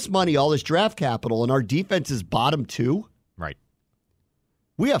spent all this money, all this draft capital, and our defense is bottom 2. Right.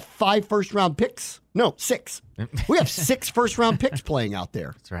 We have 5 first-round picks. No, 6. We have 6 first-round picks playing out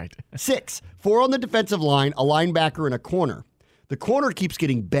there. That's right. 6. 4 on the defensive line, a linebacker, and a corner. The corner keeps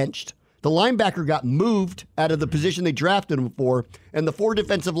getting benched. The linebacker got moved out of the position they drafted him for, and the 4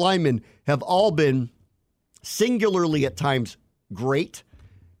 defensive linemen have all been singularly at times great,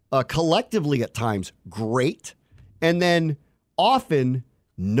 collectively at times great, and then often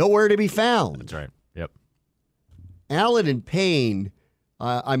nowhere to be found. That's right. Yep. Allen and Payne,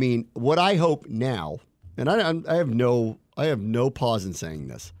 what I hope now, and I have no pause in saying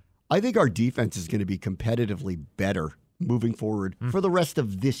this, I think our defense is going to be competitively better moving forward for the rest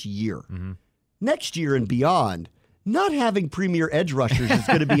of this year. Mm-hmm. Next year and beyond, not having premier edge rushers is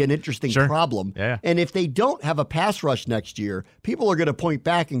going to be an interesting problem. Yeah. And if they don't have a pass rush next year, people are going to point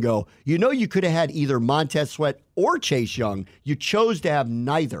back and go, you could have had either Montez Sweat or Chase Young. You chose to have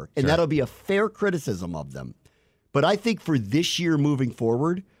neither, and that'll be a fair criticism of them. But I think for this year moving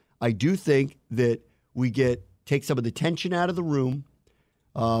forward, I do think that we take some of the tension out of the room.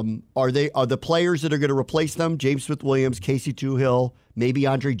 Are the players that are going to replace them? James Smith-Williams, Casey Toohill, maybe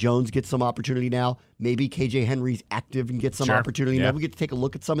Andre Jones gets some opportunity now. Maybe KJ Henry's active and gets some opportunity now. We get to take a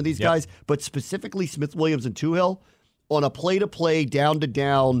look at some of these guys, but specifically Smith-Williams and Toohill on a play-to-play,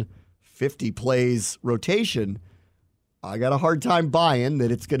 down-to-down 50 plays rotation. I got a hard time buying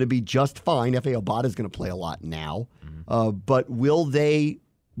that it's going to be just fine. F.A. Obata is going to play a lot now, but will they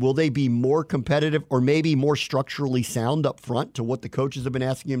be more competitive or maybe more structurally sound up front to what the coaches have been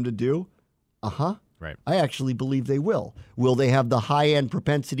asking him to do? Right. I actually believe they will. Will they have the high-end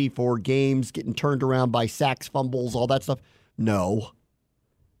propensity for games getting turned around by sacks, fumbles, all that stuff? No.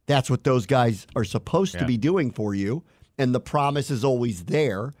 That's what those guys are supposed to be doing for you, and the promise is always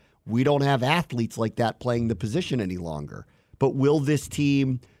there. We don't have athletes like that playing the position any longer. But will this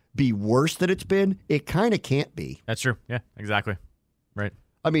team be worse than it's been? It kind of can't be. That's true. Yeah, exactly. Right.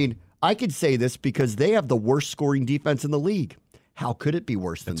 I mean, I could say this because they have the worst scoring defense in the league. How could it be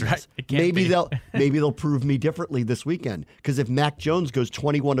worse than this? Right. It can't maybe be. maybe they'll prove me differently this weekend. Because if Mac Jones goes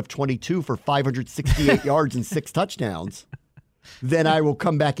 21 of 22 for 568 yards and 6 touchdowns, then I will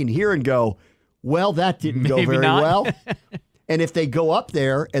come back in here and go, well, that didn't go very well. And if they go up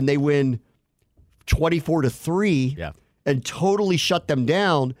there and they win 24-3 and totally shut them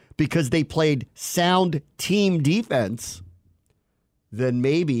down because they played sound team defense, then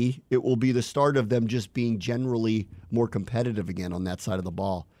maybe it will be the start of them just being generally more competitive again on that side of the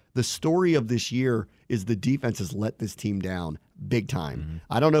ball. The story of this year is the defense has let this team down big time. Mm-hmm.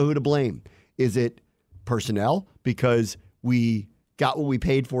 I don't know who to blame. Is it personnel? Because we got what we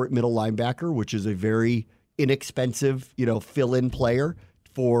paid for at middle linebacker, which is a very inexpensive, fill-in player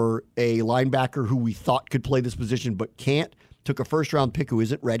for a linebacker who we thought could play this position but can't. Took a first-round pick who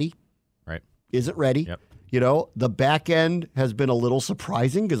isn't ready. Right. Isn't ready. Yep. The back end has been a little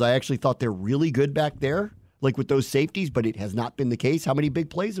surprising because I actually thought they're really good back there, like with those safeties, but it has not been the case. How many big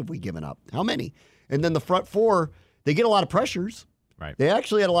plays have we given up? How many? And then the front four, they get a lot of pressures. Right. They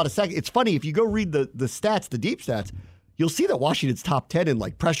actually had a lot of seconds. It's funny, if you go read the stats, the deep stats, you'll see that Washington's top 10 in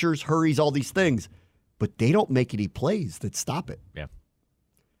like pressures, hurries, all these things, but they don't make any plays that stop it. Yeah.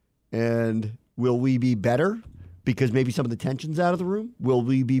 And will we be better because maybe some of the tension's out of the room? Will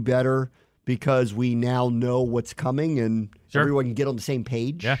we be better because we now know what's coming and everyone can get on the same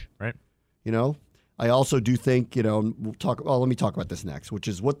page? Yeah, right. I also do think, let me talk about this next, which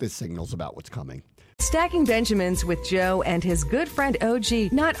is what this signals about what's coming. Stacking Benjamins with Joe and his good friend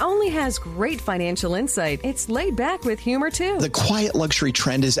OG not only has great financial insight, it's laid back with humor too. The quiet luxury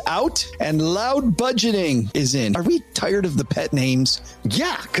trend is out and loud budgeting is in. Are we tired of the pet names?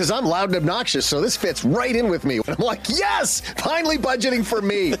 Yeah, because I'm loud and obnoxious, so this fits right in with me. And I'm like, yes, finally budgeting for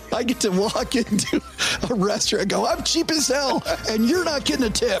me. I get to walk into a restaurant and go, I'm cheap as hell, and you're not getting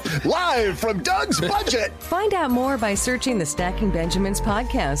a tip. Live from Doug's Budget. Find out more by searching the Stacking Benjamins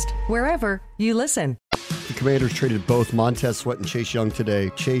podcast, wherever you listen. The Commanders traded both Montez Sweat and Chase Young today.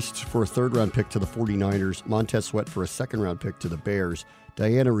 Chase for a third-round pick to the 49ers. Montez Sweat for a second-round pick to the Bears.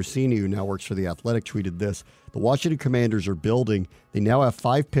 Diana Rossini, who now works for The Athletic, tweeted this. The Washington Commanders are building. They now have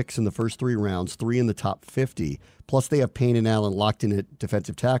 5 picks in the first 3 rounds, 3 in the top 50. Plus, they have Payne and Allen locked in at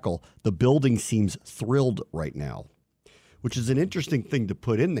defensive tackle. The building seems thrilled right now, which is an interesting thing to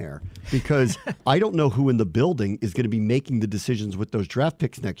put in there because I don't know who in the building is going to be making the decisions with those draft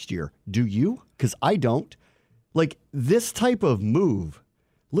picks next year. Do you? Because I don't. Like, this type of move,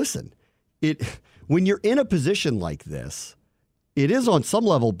 listen, when you're in a position like this, it is on some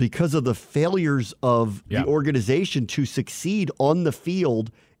level because of the failures of the organization to succeed on the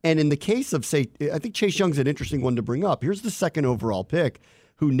field. And in the case of, say, I think Chase Young's an interesting one to bring up. Here's the second overall pick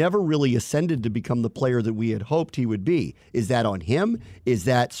who never really ascended to become the player that we had hoped he would be. Is that on him? Is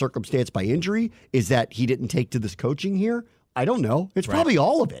that circumstance by injury? Is that he didn't take to this coaching here? I don't know. It's probably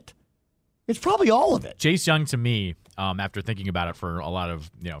all of it. It's probably all of it. Chase Young, to me, after thinking about it for a lot of,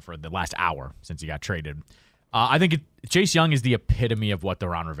 for the last hour since he got traded, I think Chase Young is the epitome of what the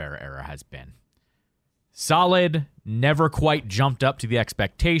Ron Rivera era has been. Solid, never quite jumped up to the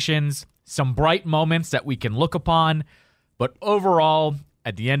expectations, some bright moments that we can look upon, but overall,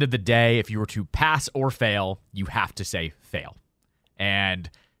 at the end of the day, if you were to pass or fail, you have to say fail. And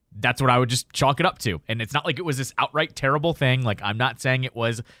that's what I would just chalk it up to. And it's not like it was this outright terrible thing. Like, I'm not saying it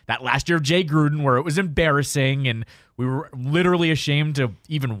was that last year of Jay Gruden where it was embarrassing and we were literally ashamed to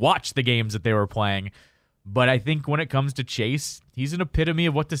even watch the games that they were playing. But I think when it comes to Chase, he's an epitome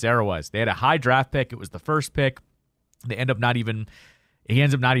of what this era was. They had a high draft pick. It was the first pick. He ends up not even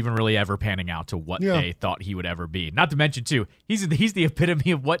really ever panning out to what they thought he would ever be. Not to mention, too, he's the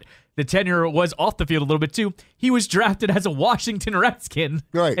epitome of what the tenure was off the field a little bit, too. He was drafted as a Washington Redskin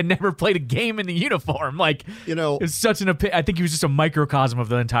and never played a game in the uniform. Like, it's such I think he was just a microcosm of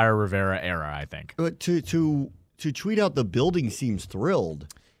the entire Rivera era, I think. But to tweet out the building seems thrilled.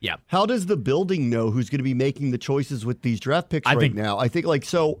 Yeah. How does the building know who's going to be making the choices with these draft picks now? I think,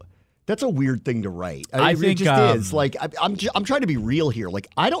 that's a weird thing to write. I think it just is. Like, I'm trying to be real here. Like,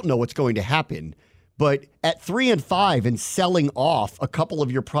 I don't know what's going to happen, but at 3 and 5 and selling off a couple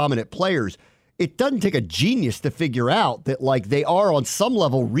of your prominent players, it doesn't take a genius to figure out that, like, they are on some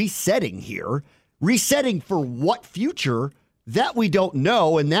level resetting here. Resetting for what future? That we don't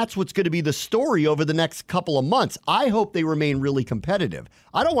know, and that's what's going to be the story over the next couple of months. I hope they remain really competitive.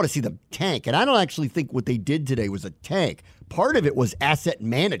 I don't want to see them tank, and I don't actually think what they did today was a tank. Part of it was asset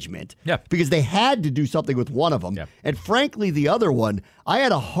management because they had to do something with one of them. And frankly, the other one, I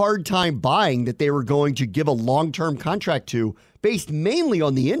had a hard time buying that they were going to give a long-term contract to based mainly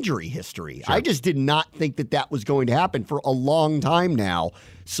on the injury history. I just did not think that was going to happen for a long time now.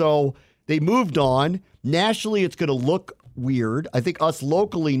 So they moved on. Nationally, it's going to look weird. I think us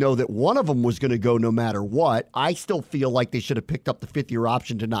locally know that one of them was going to go no matter what. I still feel like they should have picked up the 5th-year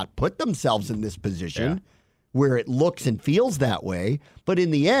option to not put themselves in this position where it looks and feels that way. But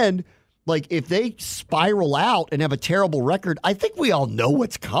in the end, like, if they spiral out and have a terrible record, I think we all know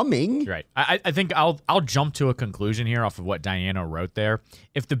what's coming. Right. I think I'll jump to a conclusion here off of what Diana wrote there.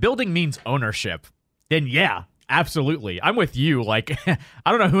 If the building means ownership, then absolutely. I'm with you. Like, I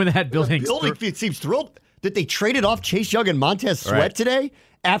don't know who in that building. The building seems thrilled that they traded off Chase Young and Montez Sweat today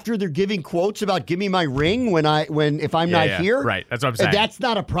after they're giving quotes about "Give me my ring" if I'm not here. Right, that's what I'm saying. And that's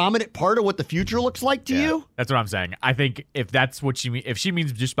not a prominent part of what the future looks like to you. That's what I'm saying. I think if that's what she means, if she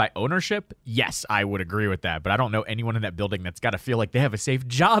means just by ownership, yes, I would agree with that. But I don't know anyone in that building that's got to feel like they have a safe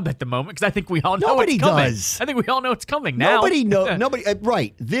job at the moment, because I think we all know Nobody it's coming. does. I think we all know it's coming now. Nobody.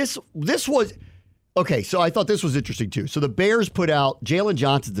 Right. This was. Okay, so I thought this was interesting, too. So the Bears put out Jalen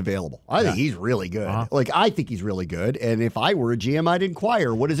Johnson's available. I think he's really good. I think he's really good. And if I were a GM, I'd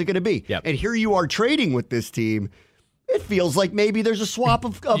inquire, what is it going to be? Yep. And here you are trading with this team. It feels like maybe there's a swap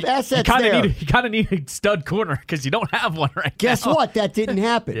of assets You kind of need a stud corner because you don't have one right now. Guess what? That didn't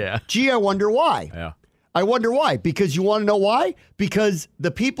happen. Gee, I wonder why. Yeah. I wonder why. Because you want to know why? Because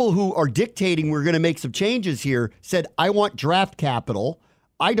the people who are dictating we're going to make some changes here said, I want draft capital.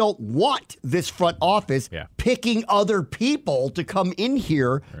 I don't want this front office picking other people to come in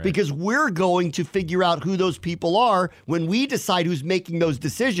here because we're going to figure out who those people are when we decide who's making those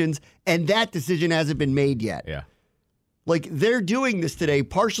decisions, and that decision hasn't been made yet. Yeah. Like, they're doing this today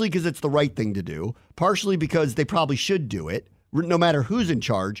partially because it's the right thing to do, partially because they probably should do it, no matter who's in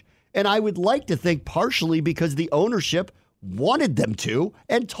charge, and I would like to think partially because the ownership wanted them to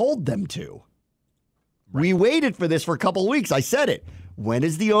and told them to. Right. We waited for this for a couple of weeks. I said it. When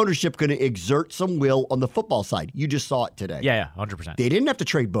is the ownership going to exert some will on the football side? You just saw it today. Yeah, 100%. They didn't have to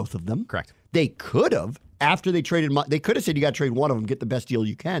trade both of them. Correct. They could have, after they traded, they could have said, you got to trade one of them, get the best deal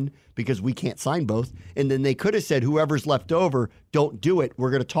you can, because we can't sign both. And then they could have said, whoever's left over, don't do it. We're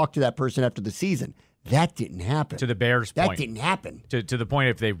going to talk to that person after the season. That didn't happen. To the Bears' point. That didn't happen. To the point,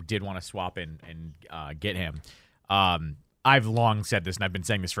 if they did want to swap and get him, I've long said this, and I've been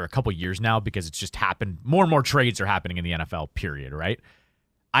saying this for a couple years now because it's just happened. More and more trades are happening in the NFL, period, right?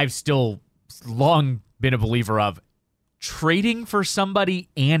 I've still long been a believer of trading for somebody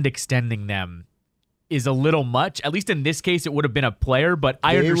and extending them is a little much. At least in this case, it would have been a player, but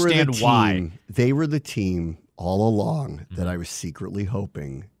I understand why. They were the team all along that I was secretly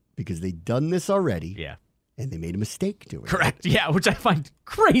hoping, because they'd done this already. Yeah. And they made a mistake doing it. Correct. Yeah, which I find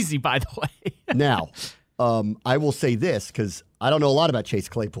crazy, by the way. Now, I will say this, because I don't know a lot about Chase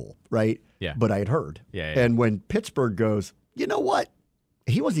Claypool, right? Yeah. But I had heard. Yeah. And when Pittsburgh goes, you know what?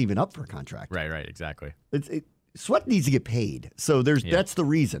 He wasn't even up for a contract. Right, exactly. Sweat needs to get paid. So that's the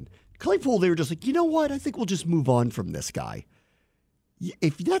reason. Claypool, they were just like, you know what? I think we'll just move on from this guy.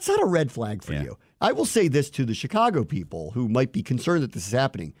 If that's not a red flag for you. I will say this to the Chicago people who might be concerned that this is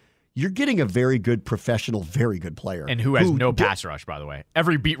happening. You're getting a very good professional, very good player. And who has no pass rush, by the way.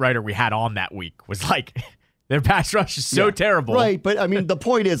 Every beat writer we had on that week was like, their pass rush is so terrible. Right, but I mean, the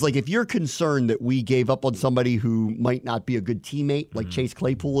point is, like, if you're concerned that we gave up on somebody who might not be a good teammate, like Chase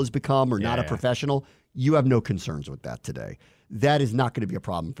Claypool has become, or not a professional, you have no concerns with that today. That is not going to be a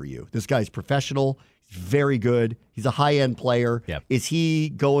problem for you. This guy's professional. He's very good. He's a high-end player. Yep. Is he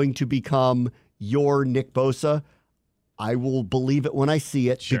going to become your Nick Bosa? I will believe it when I see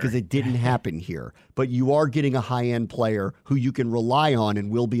it, because it didn't happen here. But you are getting a high-end player who you can rely on and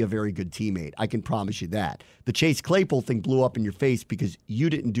will be a very good teammate. I can promise you that. The Chase Claypool thing blew up in your face because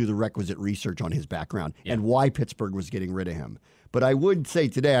you didn't do the requisite research on his background and why Pittsburgh was getting rid of him. But I would say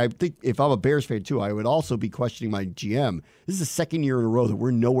today, I think if I'm a Bears fan too, I would also be questioning my GM. This is the second year in a row that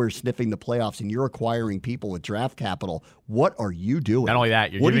we're nowhere sniffing the playoffs, and you're acquiring people with draft capital. What are you doing? Not only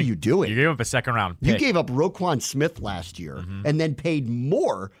that, what are you doing? You gave up a second-round pick. You gave up Roquan Smith last year and then paid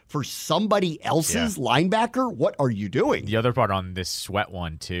more for somebody else's linebacker? What are you doing? The other part on this Sweat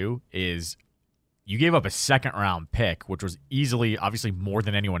one, too, is you gave up a second-round pick, which was easily, obviously, more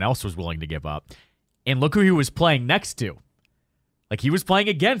than anyone else was willing to give up. And look who he was playing next to. Like, he was playing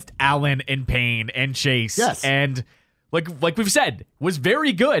against Allen and Payne and Chase. Yes. And like we've said, was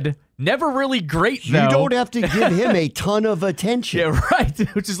very good. Never really great, though. You don't have to give him a ton of attention. Yeah, right.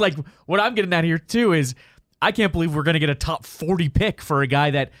 Which is like, what I'm getting at here, too, is I can't believe we're going to get a top 40 pick for a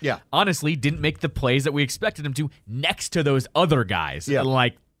guy that, honestly, didn't make the plays that we expected him to next to those other guys. Yeah.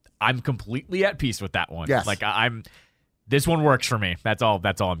 Like, I'm completely at peace with that one. Yes. Like, this one works for me. That's all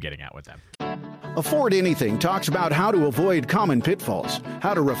I'm getting at with them. Afford Anything talks about how to avoid common pitfalls,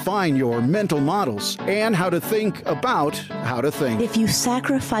 how to refine your mental models, and how to think about how to think. If you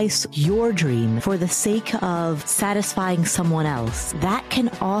sacrifice your dream for the sake of satisfying someone else, that can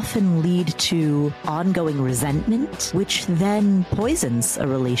often lead to ongoing resentment, which then poisons a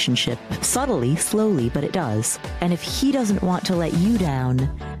relationship. Subtly, slowly, but it does. And if he doesn't want to let you down,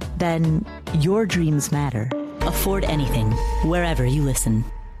 then your dreams matter. Afford Anything, wherever you listen.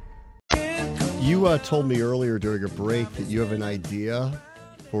 You told me earlier during a break that you have an idea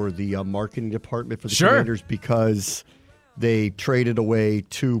for the marketing department for the Commanders because they traded away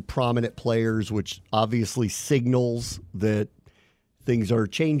 2 prominent players, which obviously signals that things are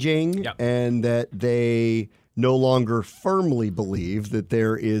changing and that they no longer firmly believe that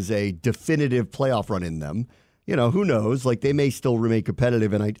there is a definitive playoff run in them. You know, who knows? Like, they may still remain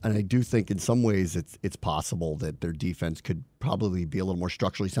competitive, and I do think in some ways it's possible that their defense could probably be a little more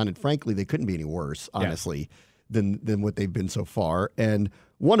structurally sound. And frankly, they couldn't be any worse, honestly, than what they've been so far. And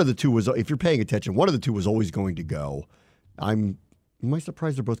one of the 2 was, if you're paying attention, one of the 2 was always going to go. Am I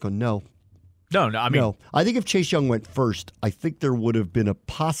surprised they're both going? No. No, I mean, no. I think if Chase Young went first, I think there would have been a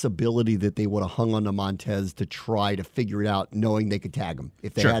possibility that they would have hung on to Montez to try to figure it out, knowing they could tag him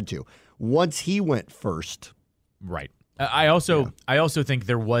if they had to. Once he went first, right. I also think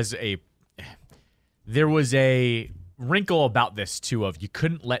there was a wrinkle about this too of you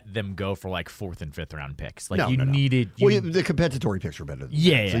couldn't let them go for like 4th and 5th round picks. Like needed. The compensatory picks were better than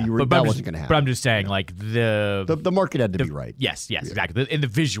that. So that wasn't going to happen. But I'm just saying, like the market had to be right. Yes, exactly. And the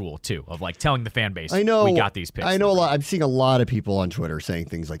visual too of like telling the fan base, I know we got these picks. I know a lot. I'm seeing a lot of people on Twitter saying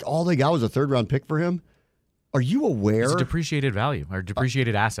things like, "All they got was a 3rd round pick for him." Are you aware? It's a depreciated value or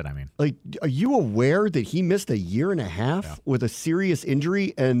depreciated asset. I mean, like, are you aware that he missed a year and a half with a serious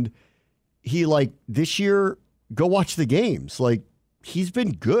injury, and he this year? Go watch the games. Like, he's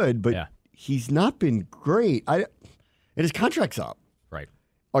been good, but he's not been great. And his contract's up. Right.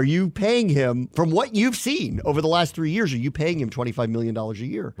 Are you paying him, from what you've seen over the last 3 years, are you paying him $25 million a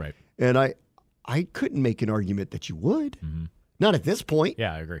year? Right. And I couldn't make an argument that you would. Mm-hmm. Not at this point.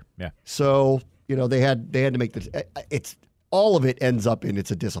 Yeah, I agree. Yeah. So, they had to make this. It's all of it ends up in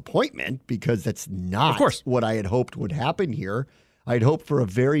it's a disappointment because that's not what I had hoped would happen here. I'd hoped for a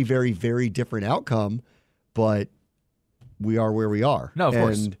very, very, very different outcome. But we are where we are. No, of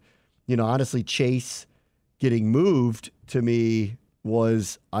course. And, honestly, Chase getting moved to me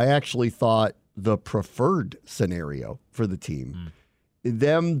was, I actually thought, the preferred scenario for the team.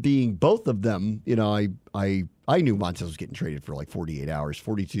 Them being, both of them, I knew Montez was getting traded for like 48 hours,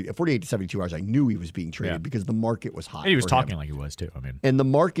 48 to 72 hours. I knew he was being traded because the market was hot. And he was talking like he was too. And the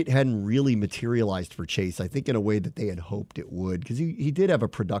market hadn't really materialized for Chase, I think, in a way that they had hoped it would, because he did have a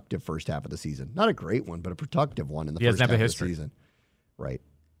productive first half of the season. Not a great one, but a productive one in the first half of the season. Right.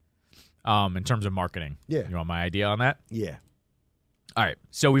 In terms of marketing. Yeah. You want my idea on that? Yeah. All right.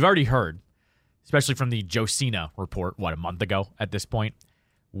 So we've already heard, especially from the Josina report, a month ago at this point,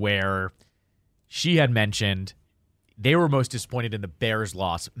 where she had mentioned they were most disappointed in the Bears'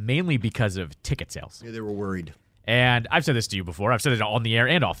 loss, mainly because of ticket sales. Yeah, they were worried. And I've said this to you before. I've said it on the air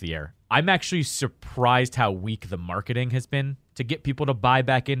and off the air. I'm actually surprised how weak the marketing has been to get people to buy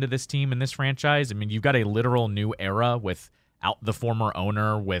back into this team and this franchise. I mean, you've got a literal new era without the former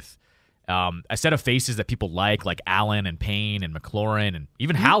owner, with a set of faces that people like Allen and Payne and McLaurin and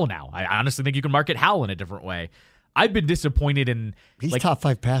even Howell now. I honestly think you can market Howell in a different way. I've been disappointed in... He's top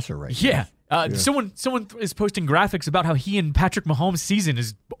 5 passer right now. Someone is posting graphics about how he and Patrick Mahomes' season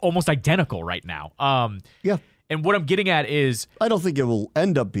is almost identical right now. And what I'm getting at is... I don't think it will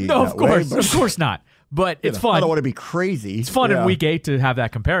end up being of course not. But it's fun. I don't want to be crazy. It's fun in week 8 to have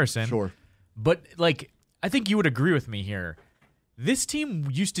that comparison. Sure. But, I think you would agree with me here. This team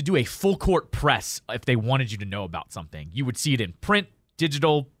used to do a full court press if they wanted you to know about something. You would see it in print,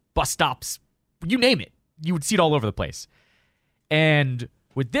 digital, bus stops, you name it. You would see it all over the place. And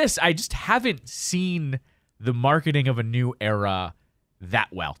with this, I just haven't seen the marketing of a new era that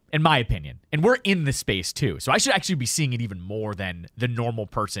well, in my opinion. And we're in the space too. So I should actually be seeing it even more than the normal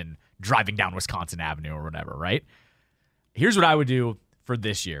person driving down Wisconsin Avenue or whatever, right? Here's what I would do for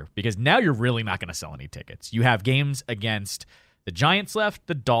this year, because now you're really not going to sell any tickets. You have games against the Giants left,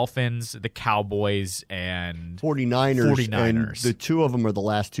 the Dolphins, the Cowboys, and 49ers. And the 2 of them are the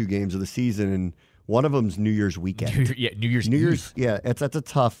last 2 games of the season, and one of them's New Year's weekend. New Year's Eve. Yeah, that's a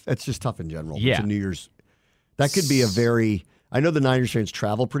tough. It's just tough in general. Yeah. It's a New Year's. That could be a very. I know the Niners fans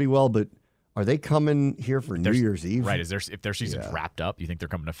travel pretty well, but are they coming here for New Year's Eve? Right. If their season's wrapped up, you think they're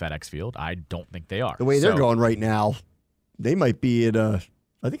coming to FedEx Field? I don't think they are. The way they're going right now, they might be at a.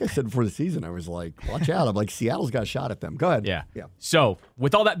 I think I said before the season, I was like, watch out. I'm like, Seattle's got a shot at them. Go ahead. Yeah. So,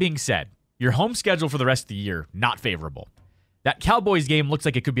 with all that being said, your home schedule for the rest of the year, not favorable. That Cowboys game looks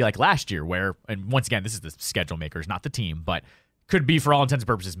like it could be like last year where, and once again, this is the schedule makers, not the team, but could be for all intents and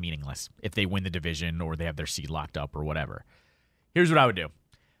purposes meaningless if they win the division or they have their seed locked up or whatever. Here's what I would do.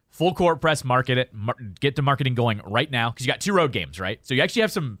 Full court press, market it, get the marketing going right now, because you got 2 road games, right? So you actually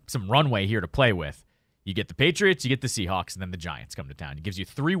have some runway here to play with. You get the Patriots, you get the Seahawks, and then the Giants come to town. It gives you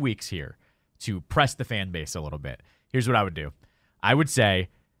 3 weeks here to press the fan base a little bit. Here's what I would do. I would say,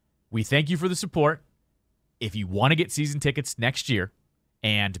 we thank you for the support. If you want to get season tickets next year,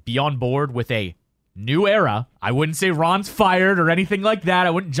 and be on board with a new era. I wouldn't say Ron's fired or anything like that. I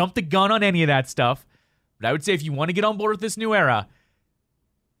wouldn't jump the gun on any of that stuff. But I would say if you want to get on board with this new era,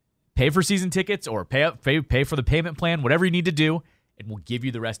 pay for season tickets or pay for the payment plan, whatever you need to do, and we'll give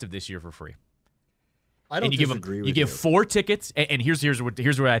you the rest of this year for free. I don't disagree with you. You give 4 tickets, and here's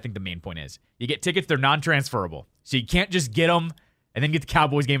what I think the main point is. You get tickets, they're non-transferable. So you can't just get them and then get the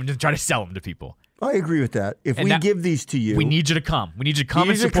Cowboys game and just try to sell them to people. I agree with that. If we give these to you, we need you to come. We need you to come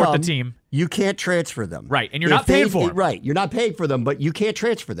and support the team. You can't transfer them. Right, and you're not paying for them. Right, you're not paying for them, but you can't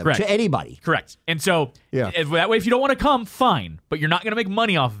transfer them to anybody. Correct. And so that way, if you don't want to come, fine, but you're not going to make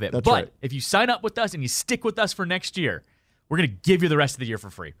money off of it. That's but right. if you sign up with us and you stick with us for next year, we're going to give you the rest of the year for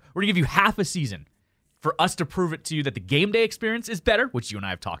free. We're going to give you half a season for us to prove it to you that the game day experience is better, which you and I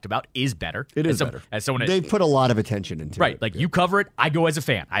have talked about is better. It is better. As someone they put a lot of attention into it. Right. Like you cover it, I go as a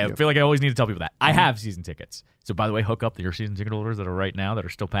fan. I feel like I always need to tell people that. I have season tickets. So by the way, hook up your season ticket holders that are right now that are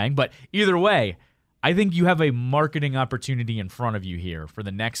still paying. But either way, I think you have a marketing opportunity in front of you here for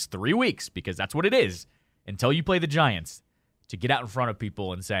the next 3 weeks, because that's what it is, until you play the Giants, to get out in front of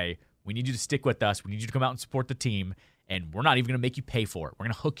people and say, we need you to stick with us. We need you to come out and support the team. And we're not even going to make you pay for it. We're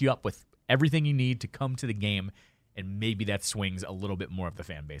going to hook you up with everything you need to come to the game. And maybe that swings a little bit more of the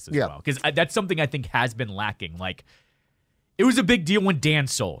fan base as well. Because that's something I think has been lacking. Like, it was a big deal when Dan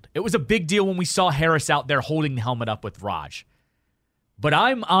sold. It was a big deal when we saw Harris out there holding the helmet up with Raj. But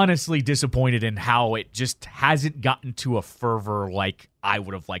I'm honestly disappointed in how it just hasn't gotten to a fervor like I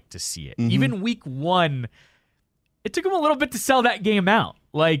would have liked to see it. Mm-hmm. Even week 1, it took him a little bit to sell that game out.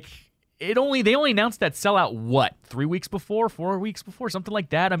 Like, they only announced that sellout, 3 weeks before, 4 weeks before, something like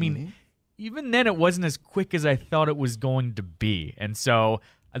that. I mean, even then, it wasn't as quick as I thought it was going to be. And so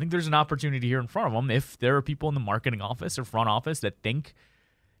I think there's an opportunity here in front of them if there are people in the marketing office or front office that think,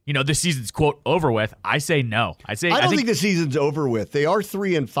 this season's, quote, over with. I say no. I don't think the season's over with. They are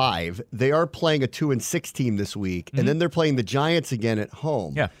 3-5. They are playing a 2-6 team this week, and then they're playing the Giants again at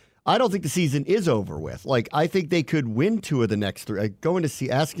home. Yeah. I don't think the season is over with. Like, I think they could win 2 of the next 3.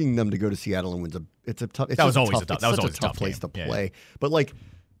 Asking them to go to Seattle and win it's a tough. That was always a tough place to play. Yeah. But like,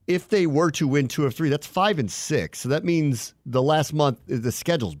 if they were to win 2 of 3, that's 5-6. So that means the last month the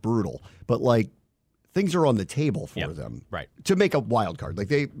schedule's brutal. But like, things are on the table for them, right, to make a wild card.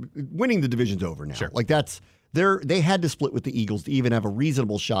 Like, winning the division's over now. Sure. Like, they had to split with the Eagles to even have a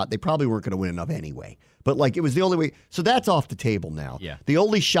reasonable shot. They probably weren't going to win enough anyway. But like, it was the only way. So that's off the table now. Yeah. The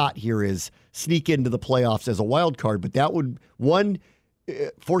only shot here is sneak into the playoffs as a wild card. But that would, 1,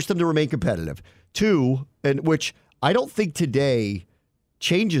 force them to remain competitive. 2, and which I don't think today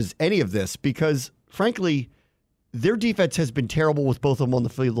changes any of this, because frankly, their defense has been terrible with both of them on the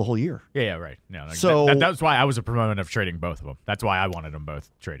field the whole year. Yeah, right. No, so that's why I was a proponent of trading both of them. That's why I wanted them both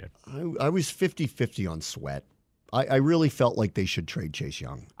traded. I was 50-50 on Sweat. I really felt like they should trade Chase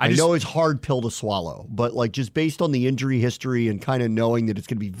Young. I know it's a hard pill to swallow, but like, just based on the injury history and kind of knowing that it's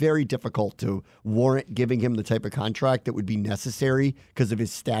going to be very difficult to warrant giving him the type of contract that would be necessary because of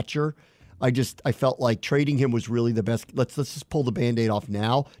his stature, I felt like trading him was really the best. Let's just pull the Band-Aid off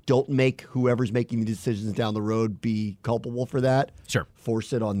now. Don't make whoever's making the decisions down the road be culpable for that. Sure.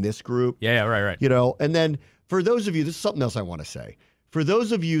 Force it on this group. Yeah, right. And then for those of you, this is something else I want to say. For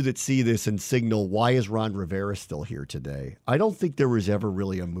those of you that see this and signal, why is Ron Rivera still here today? I don't think there was ever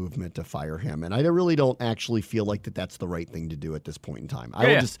really a movement to fire him. And I really don't actually feel like that's the right thing to do at this point in time.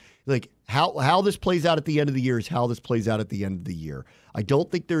 I just, like, how this plays out at the end of the year is how this plays out at the end of the year. I don't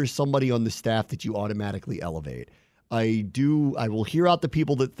think there is somebody on the staff that you automatically elevate. I will hear out the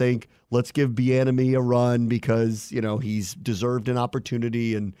people that think, let's give Bieniemy a run because, he's deserved an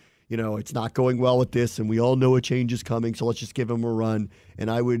opportunity and, it's not going well with this, and we all know a change is coming, so let's just give him a run.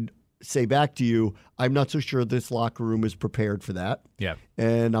 And I would say back to you, I'm not so sure this locker room is prepared for that. Yeah.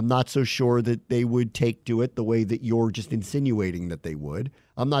 And I'm not so sure that they would take to it the way that you're just insinuating that they would.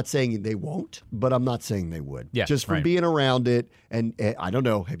 I'm not saying they won't, but I'm not saying they would. Yeah, just from being around it. And I don't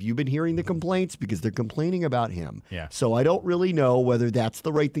know, have you been hearing the complaints? Because they're complaining about him. Yeah. So I don't really know whether that's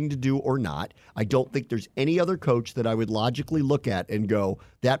the right thing to do or not. I don't think there's any other coach that I would logically look at and go,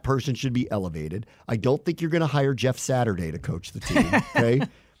 that person should be elevated. I don't think you're going to hire Jeff Saturday to coach the team. Okay.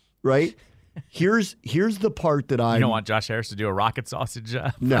 Right? Here's the part that You don't want Josh Harris to do a rocket sausage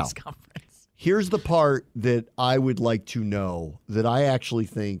press conference. Here's the part that I would like to know that I actually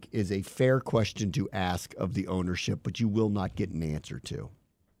think is a fair question to ask of the ownership, but you will not get an answer to.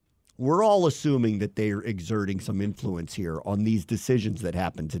 We're all assuming that they are exerting some influence here on these decisions that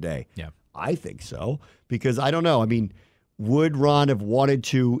happened today. Yeah. I think so, because I don't know. I mean, would Ron have wanted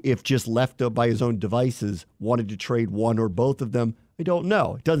to, if just left up by his own devices, wanted to trade one or both of them? I don't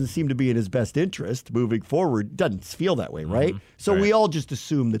know. It doesn't seem to be in his best interest moving forward. It doesn't feel that way, right? So we all just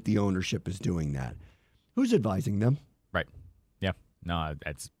assume that the ownership is doing that. Who's advising them? Right. Yeah. No,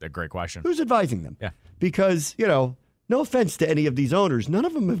 that's a great question. Who's advising them? Yeah. Because, no offense to any of these owners, none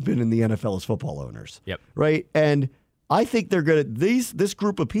of them have been in the NFL as football owners. Yep. Right? And I think they're going to, this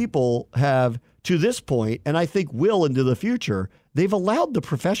group of people have, to this point, and I think will into the future, they've allowed the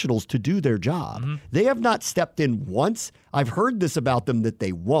professionals to do their job. They have not stepped in once. I've heard this about them that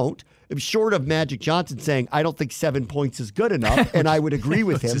they won't. Short of Magic Johnson saying, I don't think 7 points is good enough, and I would agree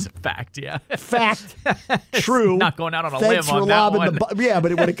with him. This is a fact, yeah. Fact. True. Not going out on a Thanks limb for on that lobbing one. yeah,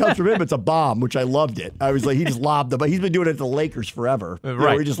 but when it comes from him, it's a bomb, which I loved it. I was like, he just lobbed them. He's been doing it to the Lakers forever.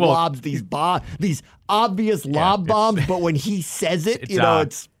 Right. He just lobs these obvious lob bombs, but when he says it,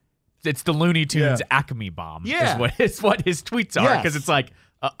 it's the Looney Tunes Acme bomb. Yeah. Is what his tweets are, because it's like,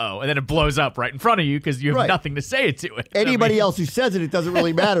 uh-oh, and then it blows up right in front of you because you have nothing to say to it. Anybody else who says it doesn't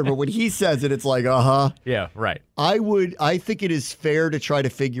really matter, but when he says it, it's like, Yeah, right. I think it is fair to try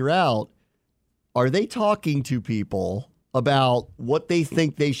to figure out, are they talking to people about what they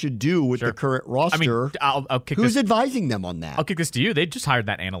think they should do with the current roster? I'll kick Who's advising them on that? I'll kick this to you. They just hired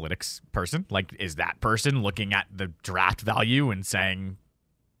that analytics person. Like, is that person looking at the draft value and saying,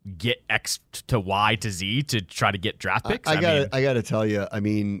 get X to Y to Z to try to get draft picks? I got to tell you,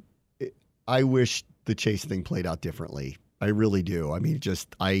 I wish the Chase thing played out differently. I really do.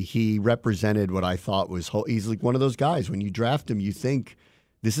 He represented what I thought was, he's like one of those guys. When you draft him, you think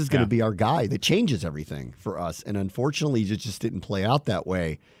this is going to be our guy that changes everything for us. And unfortunately, it just didn't play out that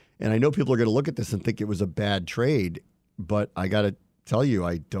way. And I know people are going to look at this and think it was a bad trade, but I got to tell you,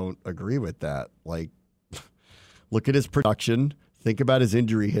 I don't agree with that. Like, look at his production. Think about his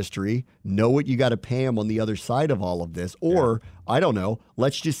injury history. Know what you got to pay him on the other side of all of this. Or, I don't know,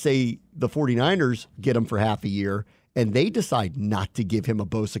 let's just say the 49ers get him for half a year and they decide not to give him a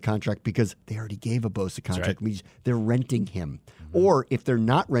Bosa contract because they already gave a Bosa contract. Means they're renting him. Or if they're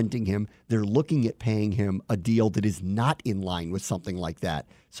not renting him, they're looking at paying him a deal that is not in line with something like that.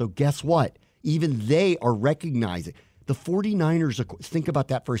 So guess what? Even they are recognizing. The 49ers, think about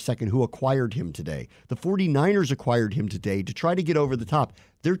that for a second, who acquired him today. The 49ers acquired him today to try to get over the top.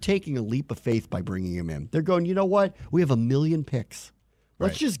 They're taking a leap of faith by bringing him in. They're going, you know what? We have 1 million picks.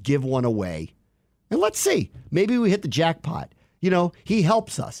 Let's just give one away. And let's see. Maybe we hit the jackpot. He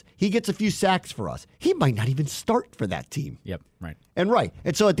helps us. He gets a few sacks for us. He might not even start for that team. Yep, right.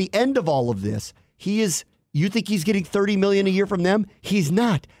 And so at the end of all of this, you think he's getting $30 million a year from them? He's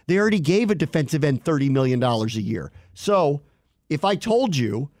not. They already gave a defensive end $30 million a year. So if I told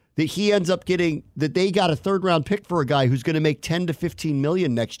you that he ends up that they got a 3rd-round pick for a guy who's going to make $10 to $15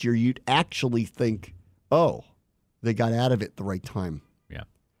 million next year, you'd actually think, oh, they got out of it at the right time. Yeah.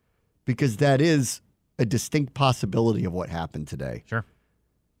 Because that is a distinct possibility of what happened today. Sure.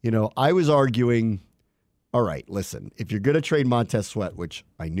 I was arguing, all right, listen, if you're going to trade Montez Sweat, which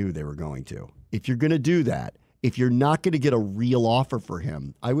I knew they were going to, if you're going to do that, if you're not going to get a real offer for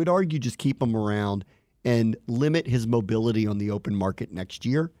him, I would argue just keep him around and limit his mobility on the open market next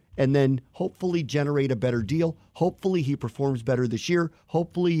year, and then hopefully generate a better deal. Hopefully he performs better this year.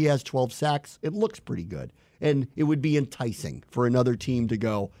 Hopefully he has 12 sacks. It looks pretty good. And it would be enticing for another team to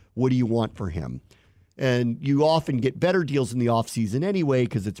go, what do you want for him? And you often get better deals in the offseason anyway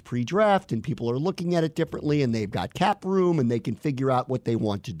because it's pre-draft and people are looking at it differently and they've got cap room and they can figure out what they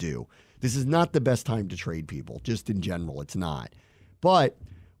want to do. This is not the best time to trade people, just in general. It's not. But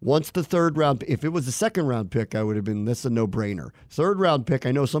once the 3rd round, if it was a 2nd round pick, I would have been, this is a no-brainer. 3rd round pick,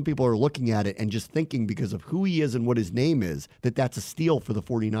 I know some people are looking at it and just thinking because of who he is and what his name is, that that's a steal for the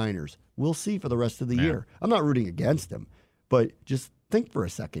 49ers. We'll see for the rest of the year. I'm not rooting against him, but just think for a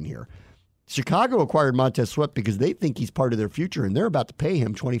second here. Chicago acquired Montez Sweat because they think he's part of their future and they're about to pay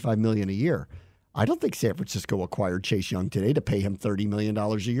him $25 million a year. I don't think San Francisco acquired Chase Young today to pay him $30 million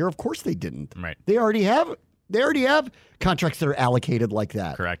a year. Of course they didn't. Right. They already have contracts that are allocated like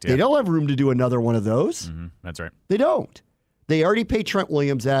that. Correct. They don't have room to do another one of those. Mm-hmm. That's right. They don't. They already pay Trent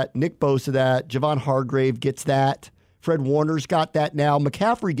Williams that, Nick Bosa that, Javon Hargrave gets that, Fred Warner's got that now,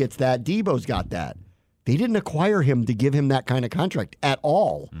 McCaffrey gets that, Debo's got that. They didn't acquire him to give him that kind of contract at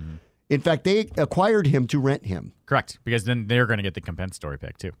all. Mm-hmm. In fact, they acquired him to rent him. Correct, because then they're going to get the compensatory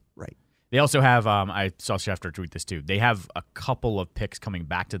pick too. Right. They also have, I saw Schefter tweet this too, they have a couple of picks coming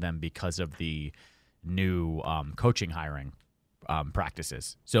back to them because of the new coaching hiring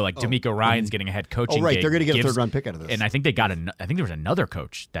practices. So like D'Amico Ryan's getting a head coaching. Right, gig, they're going to get a third-round pick out of this. And I think they got I think there was another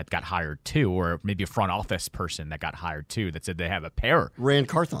coach that got hired too, or maybe a front office person that got hired too that said they have a pair. Rand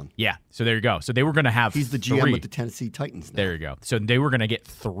Carthon. Yeah, so there you go. So they were going to have. He's the GM 3. with the Tennessee Titans now. There you go. So they were going to get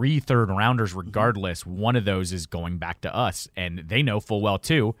 3 third-rounders regardless. One of those is going back to us, and they know full well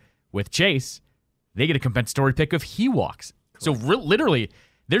too. With Chase, they get a compensatory pick if he walks. Correct. So literally,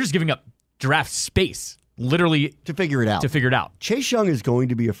 they're just giving up draft space. Literally to figure it out. Chase Young is going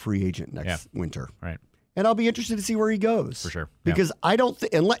to be a free agent next winter. Right. And I'll be interested to see where he goes. For sure. Because I don't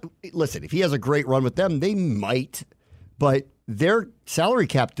think, listen, if he has a great run with them, they might, but their salary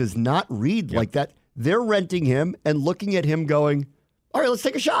cap does not read like that. They're renting him and looking at him going, all right, let's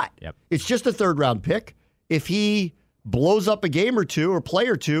take a shot. Yep. It's just a third round pick. If he blows up a game or two or play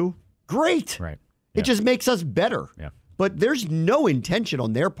or two, great. Right. It just makes us better. Yeah. But there's no intention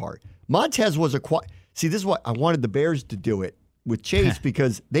on their part. Montez was See, this is what I wanted the Bears to do it with Chase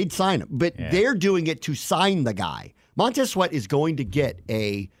because they'd sign him. But they're doing it to sign the guy. Montez Sweat is going to get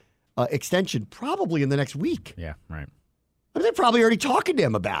a extension probably in the next week. Yeah, right. I mean, they're probably already talking to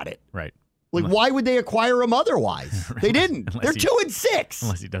him about it. Right. Like, why would they acquire him otherwise? They didn't. They're 2-6.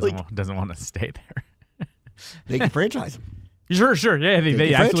 Unless he doesn't want to stay there. They can franchise him. Sure. Yeah,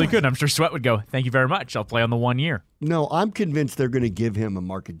 they absolutely could. I'm sure Sweat would go, thank you very much. I'll play on the 1 year. No, I'm convinced they're going to give him a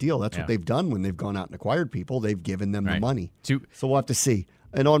market deal. That's what they've done when they've gone out and acquired people. They've given them the money. So we'll have to see.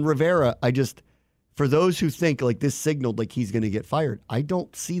 And on Rivera, for those who think like this signaled like he's going to get fired, I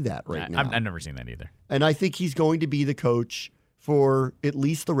don't see that now. I've never seen that either. And I think he's going to be the coach for at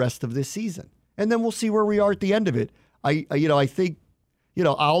least the rest of this season. And then we'll see where we are at the end of it. I think,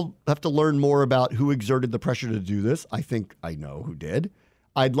 I'll have to learn more about who exerted the pressure to do this. I think I know who did.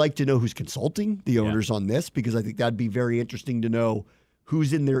 I'd like to know who's consulting the owners on this because I think that'd be very interesting to know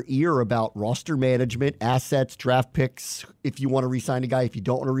who's in their ear about roster management, assets, draft picks, if you want to re-sign a guy, if you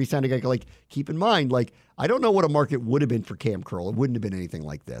don't want to re-sign a guy. Like, keep in mind, I don't know what a market would have been for Cam Curl. It wouldn't have been anything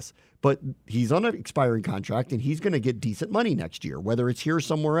like this. But he's on an expiring contract, and he's going to get decent money next year, whether it's here or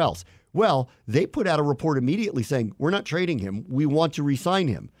somewhere else. Well, they put out a report immediately saying, we're not trading him. We want to re-sign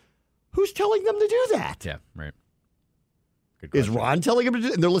him. Who's telling them to do that? Yeah, right. Is Ron telling him to do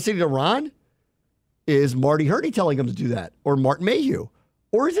that? And they're listening to Ron? Is Marty Hurney telling him to do that? Or Martin Mayhew?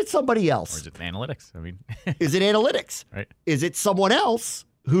 Or is it somebody else? Or is it analytics? Is it analytics? Right. Is it someone else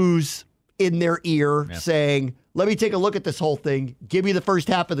who's in their ear saying, let me take a look at this whole thing. Give me the first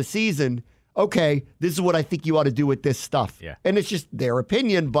half of the season. Okay, this is what I think you ought to do with this stuff. Yeah. And it's just their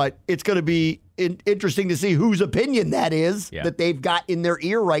opinion, but it's going to be interesting to see whose opinion that is that they've got in their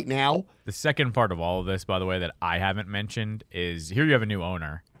ear right now. The second part of all of this, by the way, that I haven't mentioned is here you have a new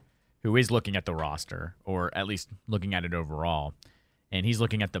owner who is looking at the roster, or at least looking at it overall, and he's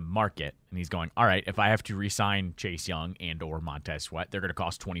looking at the market, and he's going, all right, if I have to re-sign Chase Young and or Montez Sweat, they're going to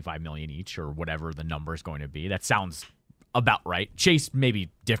cost $25 million each, or whatever the number is going to be. That sounds about right. Chase may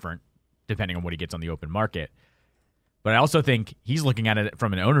be different, depending on what he gets on the open market. But I also think he's looking at it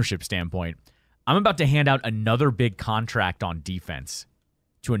from an ownership standpoint. I'm about to hand out another big contract on defense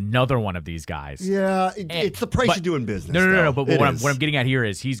to another one of these guys. Yeah, it's the price of doing business. No. But what I'm getting at here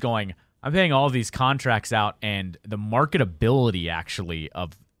is he's going, I'm paying all these contracts out, and the marketability actually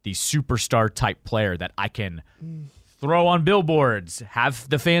of the superstar type player that I can throw on billboards, have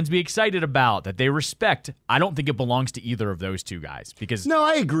the fans be excited about, that they respect. I don't think it belongs to either of those two guys. Because no,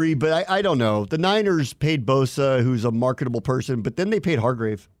 I agree, but I don't know. The Niners paid Bosa, who's a marketable person, but then they paid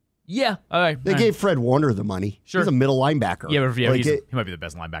Hargrave. Yeah. All right. They gave Fred Warner the money. Sure. He's a middle linebacker. Yeah, he might be the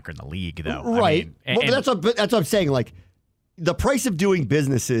best linebacker in the league, though. Right. But that's what I'm saying. Like, the price of doing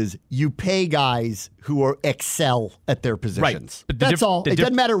business is you pay guys who excel at their positions. Right. That's all. It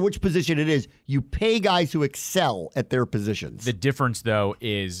doesn't matter which position it is. You pay guys who excel at their positions. The difference, though,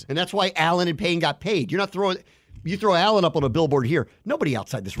 is... And that's why Allen and Payne got paid. You're not throwing... You throw Allen up on a billboard here, nobody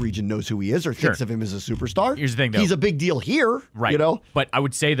outside this region knows who he is or thinks of him as a superstar. Here's the thing, though. He's a big deal here. Right. You know? But I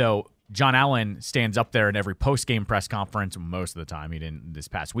would say, though, John Allen stands up there in every post-game press conference most of the time. He didn't this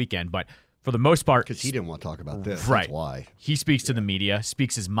past weekend, but... For the most part... Because he didn't want to talk about this. Right. That's why. He speaks to the media,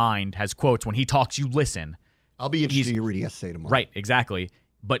 speaks his mind, has quotes. When he talks, you listen. I'll be interested to hear what he has to say tomorrow. Right, exactly.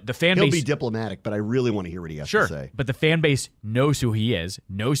 But the fan base... He'll be diplomatic, but I really want to hear what he has to say. But the fan base knows who he is,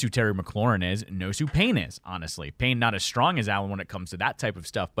 knows who Terry McLaurin is, knows who Payne is, honestly. Payne not as strong as Allen when it comes to that type of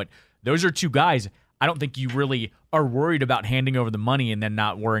stuff, but those are two guys I don't think you really are worried about handing over the money and then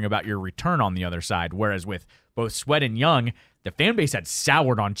not worrying about your return on the other side. Whereas with both Sweat and Young, the fan base had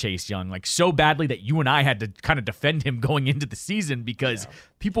soured on Chase Young like so badly that you and I had to kind of defend him going into the season because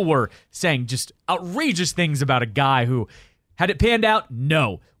people were saying just outrageous things about a guy who Had it panned out?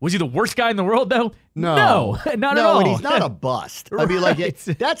 No. Was he the worst guy in the world, though? No, not at all. And he's not a bust. I mean, like Right.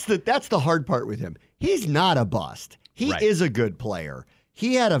 that's the hard part with him. He's not a bust. He Right. is a good player.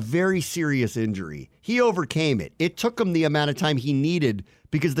 He had a very serious injury. He overcame it. It took him the amount of time he needed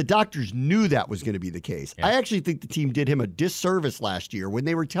because the doctors knew that was going to be the case. Yeah. I actually think the team did him a disservice last year when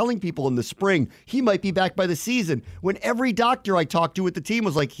they were telling people in the spring he might be back by the season, when every doctor I talked to at the team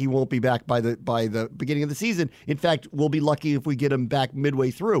was like, he won't be back by the beginning of the season. In fact, we'll be lucky if we get him back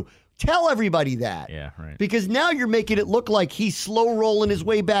midway through. Tell everybody that. Yeah, right. Because now you're making it look like he's slow rolling his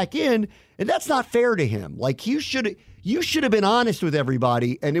way back in, and that's not fair to him. Like, you should have been honest with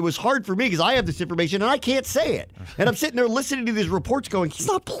everybody, and it was hard for me because I have this information and I can't say it. And I'm sitting there listening to these reports going, he's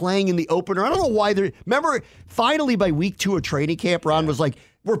not playing in the opener. I don't know why they're... Remember, finally by week 2 of training camp, Ron was like,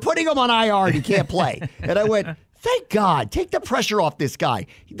 we're putting him on IR and he can't play. And I went, thank God, take the pressure off this guy.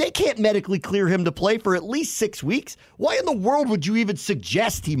 They can't medically clear him to play for at least 6 weeks. Why in the world would you even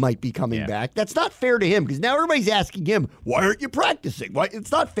suggest he might be coming back? That's not fair to him because now everybody's asking him, why aren't you practicing? Why?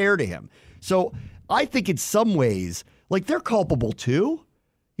 It's not fair to him. So I think in some ways, like, they're culpable too,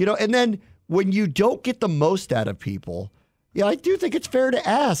 and then when you don't get the most out of people, I do think it's fair to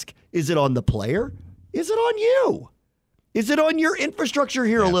ask, is it on the player? Is it on you? Is it on your infrastructure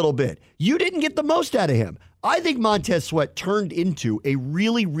here a little bit? You didn't get the most out of him. I think Montez Sweat turned into a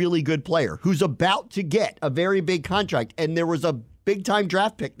really, really good player who's about to get a very big contract, and there was a big-time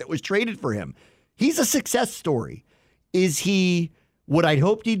draft pick that was traded for him. He's a success story. Is he what I'd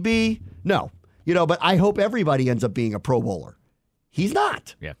hoped he'd be? No. But I hope everybody ends up being a Pro Bowler. He's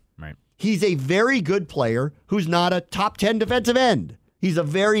not. Yeah, right. He's a very good player who's not a top 10 defensive end. He's a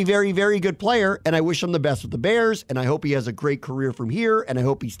very, very, very good player, and I wish him the best with the Bears, and I hope he has a great career from here, and I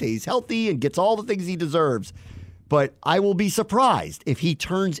hope he stays healthy and gets all the things he deserves. But I will be surprised if he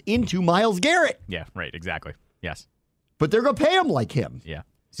turns into Myles Garrett. Yeah, right, exactly. Yes. But they're going to pay him like him. Yeah.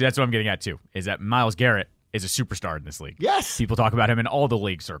 See, that's what I'm getting at, too, is that Myles Garrett is a superstar in this league. Yes. People talk about him in all the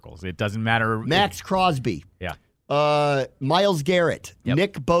league circles. It doesn't matter. Max Crosby. Yeah. Myles Garrett. Yep.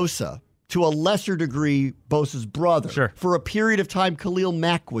 Nick Bosa. To a lesser degree, Bosa's brother. Sure. For a period of time, Khalil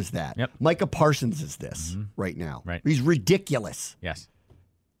Mack was that. Yep. Micah Parsons is this right now. Right. He's ridiculous. Yes.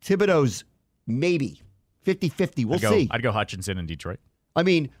 Thibodeau's maybe 50-50. We'll see. I'd go Hutchinson in Detroit. I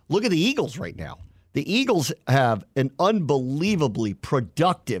mean, look at the Eagles right now. The Eagles have an unbelievably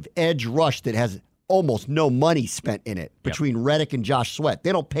productive edge rush that has almost no money spent in it between Reddick and Josh Sweat.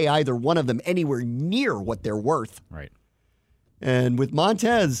 They don't pay either one of them anywhere near what they're worth. Right. And with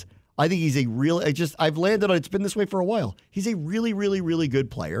Montez, I think he's a real... I've landed on it's been this way for a while. He's a really, really, really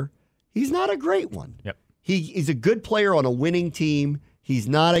good player. He's not a great one. Yep. He's a good player on a winning team. He's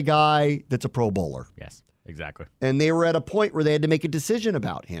not a guy that's a Pro Bowler. Yes, exactly. And they were at a point where they had to make a decision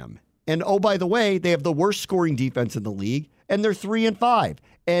about him. And oh, by the way, they have the worst scoring defense in the league, and they're 3-5.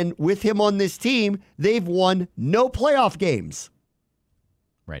 And with him on this team, they've won no playoff games.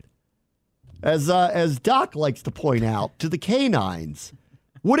 Right. As Doc likes to point out to the Canines,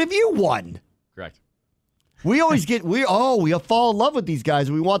 what have you won? Correct. We always we fall in love with these guys.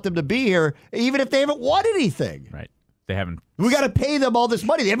 We want them to be here, even if they haven't won anything. Right. They haven't. We got to pay them all this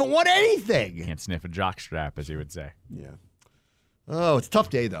money. They haven't won anything. Can't sniff a jockstrap, as you would say. Yeah. Oh, it's a tough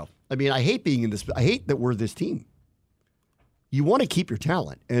day, though. I mean, I hate being in this. I hate that we're this team. You want to keep your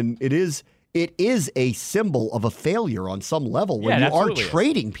talent, and it is a symbol of a failure on some level when you are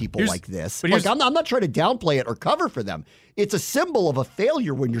trading people like this. Like, I'm not trying to downplay it or cover for them. It's a symbol of a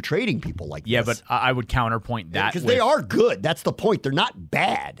failure when you're trading people like this. Yeah, but I would counterpoint that. Because they are good. That's the point. They're not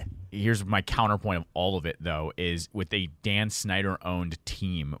bad. Here's my counterpoint of all of it, though, is with a Dan Snyder-owned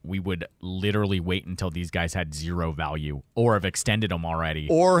team, we would literally wait until these guys had zero value or have extended them already.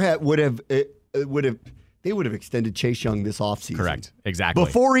 Or they would have extended Chase Young this offseason. Correct. Exactly.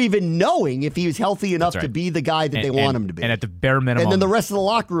 Before even knowing if he was healthy enough to be the guy that they want him to be. And at the bare minimum. And then the rest of the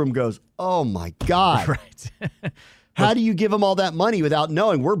locker room goes, oh, my God. Right. How do you give him all that money without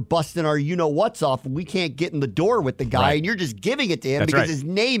knowing we're busting our you-know-whats off and we can't get in the door with the guy and you're just giving it to him because his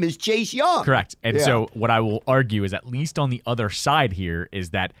name is Chase Young? Correct. And so what I will argue is at least on the other side here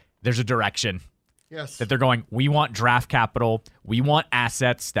is that there's a direction. Yes. That they're going, we want draft capital. We want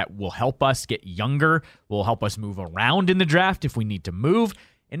assets that will help us get younger, will help us move around in the draft if we need to move.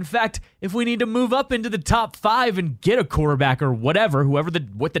 In fact, if we need to move up into the top 5 and get a quarterback or whatever,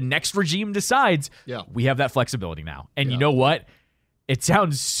 what the next regime decides, we have that flexibility now. And you know what? It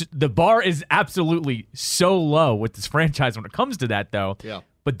sounds, the bar is absolutely so low with this franchise when it comes to that, though. Yeah.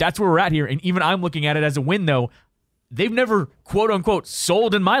 But that's where we're at here. And even I'm looking at it as a win, though. They've never, quote unquote,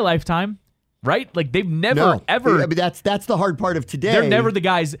 sold in my lifetime. right? Like they've never ever. I mean, that's the hard part of today. They're never the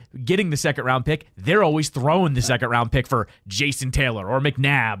guys getting the second round pick. They're always throwing the second round pick for Jason Taylor or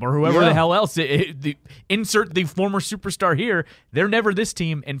McNabb or whoever the hell else. Insert the former superstar here. They're never this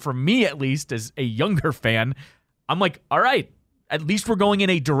team. And for me, at least, as a younger fan, I'm like, all right, at least we're going in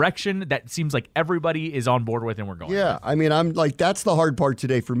a direction that seems like everybody is on board with and we're going. Yeah, I mean, I'm like, that's the hard part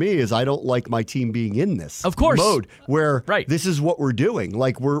today for me is I don't like my team being in this mode where this is what we're doing.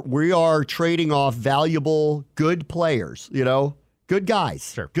 Like we are trading off valuable, good players, good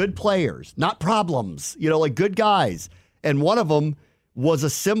guys, good players, not problems, like good guys. And one of them was a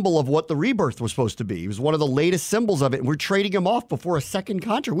symbol of what the rebirth was supposed to be. He was one of the latest symbols of it. And we're trading him off before a second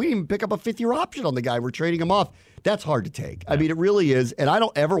contract. We didn't even pick up a fifth-year option on the guy. We're trading him off. That's hard to take. I mean, it really is. And I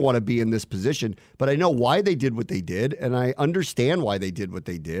don't ever want to be in this position, but I know why they did what they did, and I understand why they did what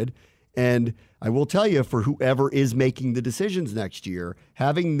they did. And I will tell you, for whoever is making the decisions next year,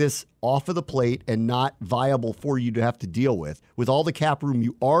 having this off of the plate and not viable for you to have to deal with all the cap room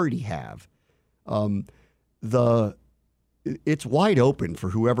you already have, it's wide open for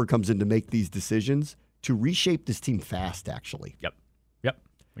whoever comes in to make these decisions to reshape this team fast, actually. Yep.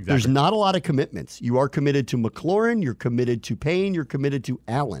 Exactly. There's not a lot of commitments. You are committed to McLaurin, you're committed to Payne, you're committed to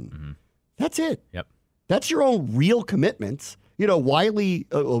Allen. Mm-hmm. That's it. Yep. That's your own real commitments. Wiley,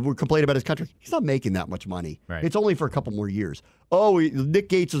 we're complaining about his contract. He's not making that much money. Right. It's only for a couple more years. Oh, Nick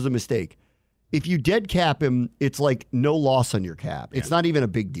Gates was a mistake. If you dead cap him, it's like no loss on your cap. It's not even a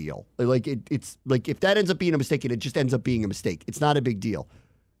big deal. Like it's like if that ends up being a mistake, and it just ends up being a mistake, it's not a big deal.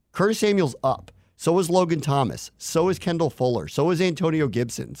 Curtis Samuel's up. So is Logan Thomas. So is Kendall Fuller. So is Antonio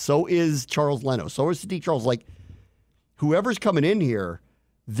Gibson. So is Charles Leno. So is Sadiq Charles. Like whoever's coming in here,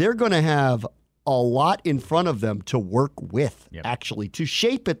 they're going to have a lot in front of them to work with, actually, to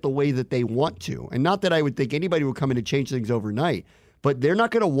shape it the way that they want to. And not that I would think anybody would come in and change things overnight. But they're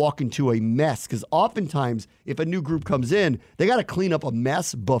not going to walk into a mess because oftentimes if a new group comes in, they got to clean up a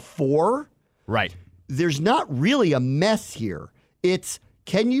mess before. Right. There's not really a mess here. It's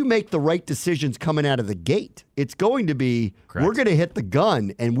can you make the right decisions coming out of the gate? It's going to be, we're going to hit the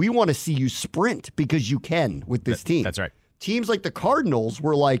gun and we want to see you sprint because you can with this team. That's right. Teams like the Cardinals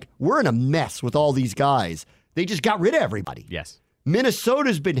were like, we're in a mess with all these guys. They just got rid of everybody. Yes.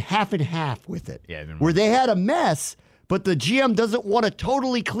 Minnesota's been half and half with it. Yeah, where they had a mess. But the GM doesn't want to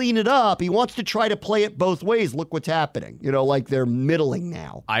totally clean it up. He wants to try to play it both ways. Look what's happening. Like they're middling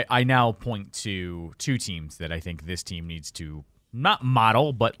now. I now point to two teams that I think this team needs to not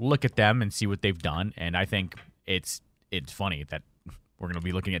model, but look at them and see what they've done. And I think it's funny that we're going to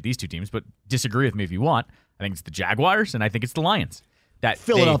be looking at these two teams, but disagree with me if you want. I think it's the Jaguars and I think it's the Lions. That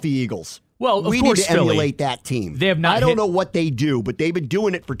Philadelphia Eagles. Well, we need to emulate that team. They have not. I don't know what they do, but they've been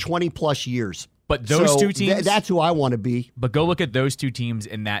doing it for 20 plus years. But those two teams, that's who I want to be. But go look at those two teams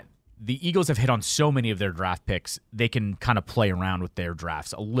in that the Eagles have hit on so many of their draft picks, they can kind of play around with their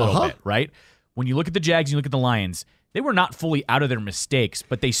drafts a little bit, right? When you look at the Jags, you look at the Lions, they were not fully out of their mistakes,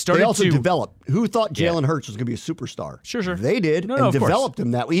 but they started to... They also developed. Who thought Jalen Hurts was going to be a superstar? Sure. They did, and developed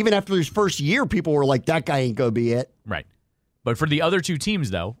him that way. Even after his first year, people were like, that guy ain't going to be it. Right. But for the other two teams,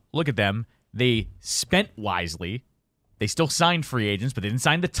 though, look at them. They spent wisely. They still signed free agents, but they didn't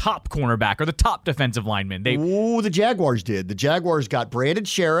sign the top cornerback or the top defensive lineman. The Jaguars did. The Jaguars got Brandon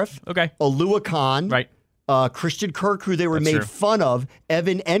Sheriff, Alua Khan, right? Christian Kirk, who they were made fun of,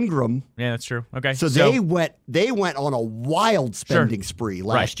 Evan Engram. Yeah, that's true. Okay, so they went on a wild spending spree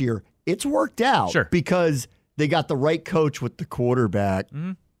last year. It's worked out because they got the right coach with the quarterback.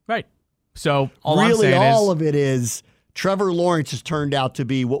 Mm-hmm. Right. So all of it is Trevor Lawrence has turned out to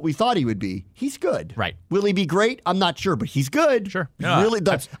be what we thought he would be. He's good. Right. Will he be great? I'm not sure, but he's good. Sure.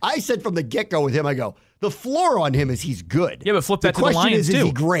 I said from the get-go with him, I go, the floor on him is he's good. Yeah, but flip that to the Lions, too. Is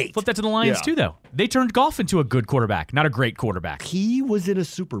he great? Flip that to the Lions, too, though. They turned Goff into a good quarterback, not a great quarterback. He was in a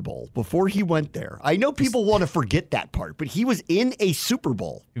Super Bowl before he went there. I know people want to forget that part, but he was in a Super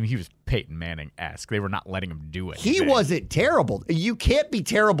Bowl. I mean, he was Peyton Manning-esque. They were not letting him do it. He wasn't terrible. You can't be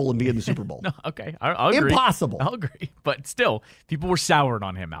terrible and be in the Super Bowl. No, okay. I'll agree. Impossible. I'll agree. But still, people were soured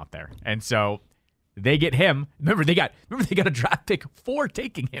on him out there. And so... they get him. Remember they got a draft pick for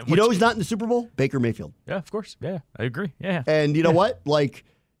taking him. You know who's not in the Super Bowl? Baker Mayfield. Yeah, of course. Yeah, I agree. Yeah. And you know what? Like,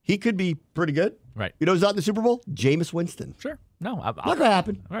 he could be pretty good. Right. You know who's not in the Super Bowl? Jameis Winston. Sure. No. Not going to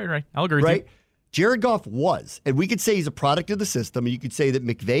happen. Right. I'll agree with you. Right? Jared Goff was. And we could say he's a product of the system, and you could say that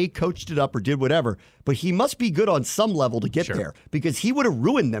McVay coached it up or did whatever, but he must be good on some level to get there because he would have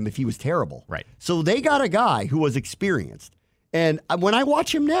ruined them if he was terrible. Right. So they got a guy who was experienced. And when I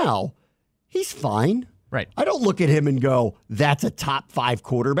watch him now, he's fine. Right. I don't look at him and go, that's a top 5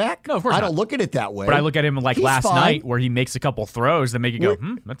 quarterback. No, of course I not. don't look at it that way. But I look at him like He's last fine. night where he makes a couple throws that make you go,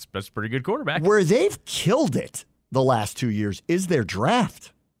 that's a pretty good quarterback. Where they've killed it the last 2 years is their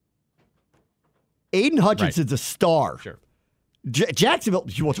draft. Aiden Hutchinson's a star. Sure. Jacksonville,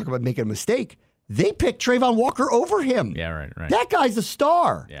 you want to talk about making a mistake, they picked Trayvon Walker over him. Yeah, right. That guy's a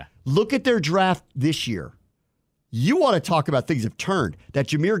star. Yeah. Look at their draft this year. You want to talk about things have turned. That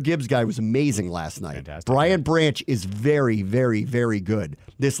Jahmyr Gibbs guy was amazing last night. Fantastic. Brian Branch is very, very, very good.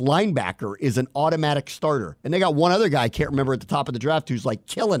 This linebacker is an automatic starter. And they got one other guy, I can't remember at the top of the draft, who's like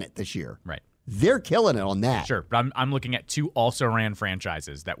killing it this year. Right. They're killing it on that. Sure, but I'm looking at 2 also-ran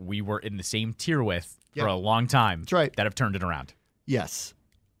franchises that we were in the same tier with for a long time. That's right. That have turned it around. Yes.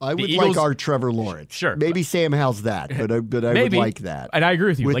 I would Eagles, like our Trevor Lawrence. Maybe Maybe Sam Howell's that, but I would like that. And I agree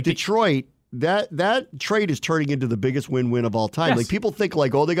with you. With like Detroit, that trade is turning into the biggest win-win of all time. Yes. Like people think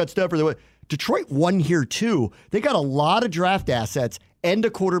like, oh, they got Stafford. Detroit won here too. They got a lot of draft assets and a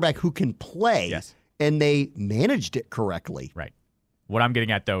quarterback who can play. Yes. And they managed it correctly. Right. What I'm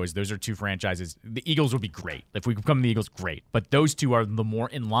getting at, though, is those are 2 franchises. The Eagles would be great. If we become the Eagles, great. But those 2 are the more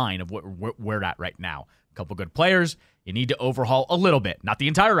in line of what we're at right now. A couple good players. You need to overhaul a little bit. Not the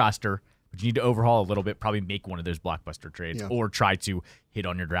entire roster, but you need to overhaul a little bit. Probably make one of those blockbuster trades or try to hit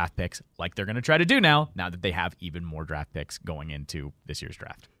on your draft picks like they're going to try to do now that they have even more draft picks going into this year's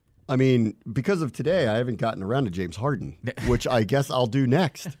draft. I mean, because of today, I haven't gotten around to James Harden, which I guess I'll do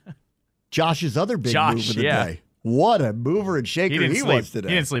next. Josh's other big move of the day. What a mover and shaker he was today.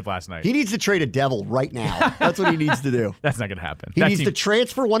 He didn't sleep last night. He needs to trade a devil right now. That's what he needs to do. That's not going to happen. He needs to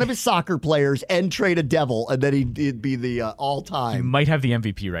transfer one of his soccer players and trade a devil, and then he'd be the all-time. He might have the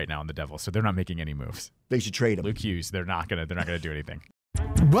MVP right now in the devil, so they're not making any moves. They should trade him. Luke Hughes, they're not gonna do anything.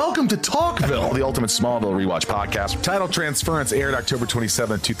 Welcome to Talkville, the ultimate Smallville rewatch podcast. Title Transference aired October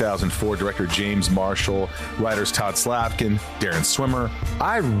 27, 2004. Director James Marshall, writers Todd Slavkin, Darren Swimmer.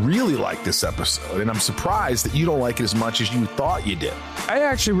 I really like this episode, and I'm surprised that you don't like it as much as you thought you did. I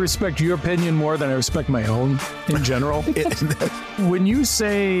actually respect your opinion more than I respect my own in general. When you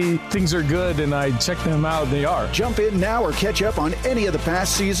say things are good and I check them out, they are. Jump in now or catch up on any of the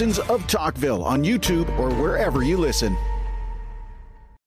past seasons of Talkville on YouTube or wherever you listen.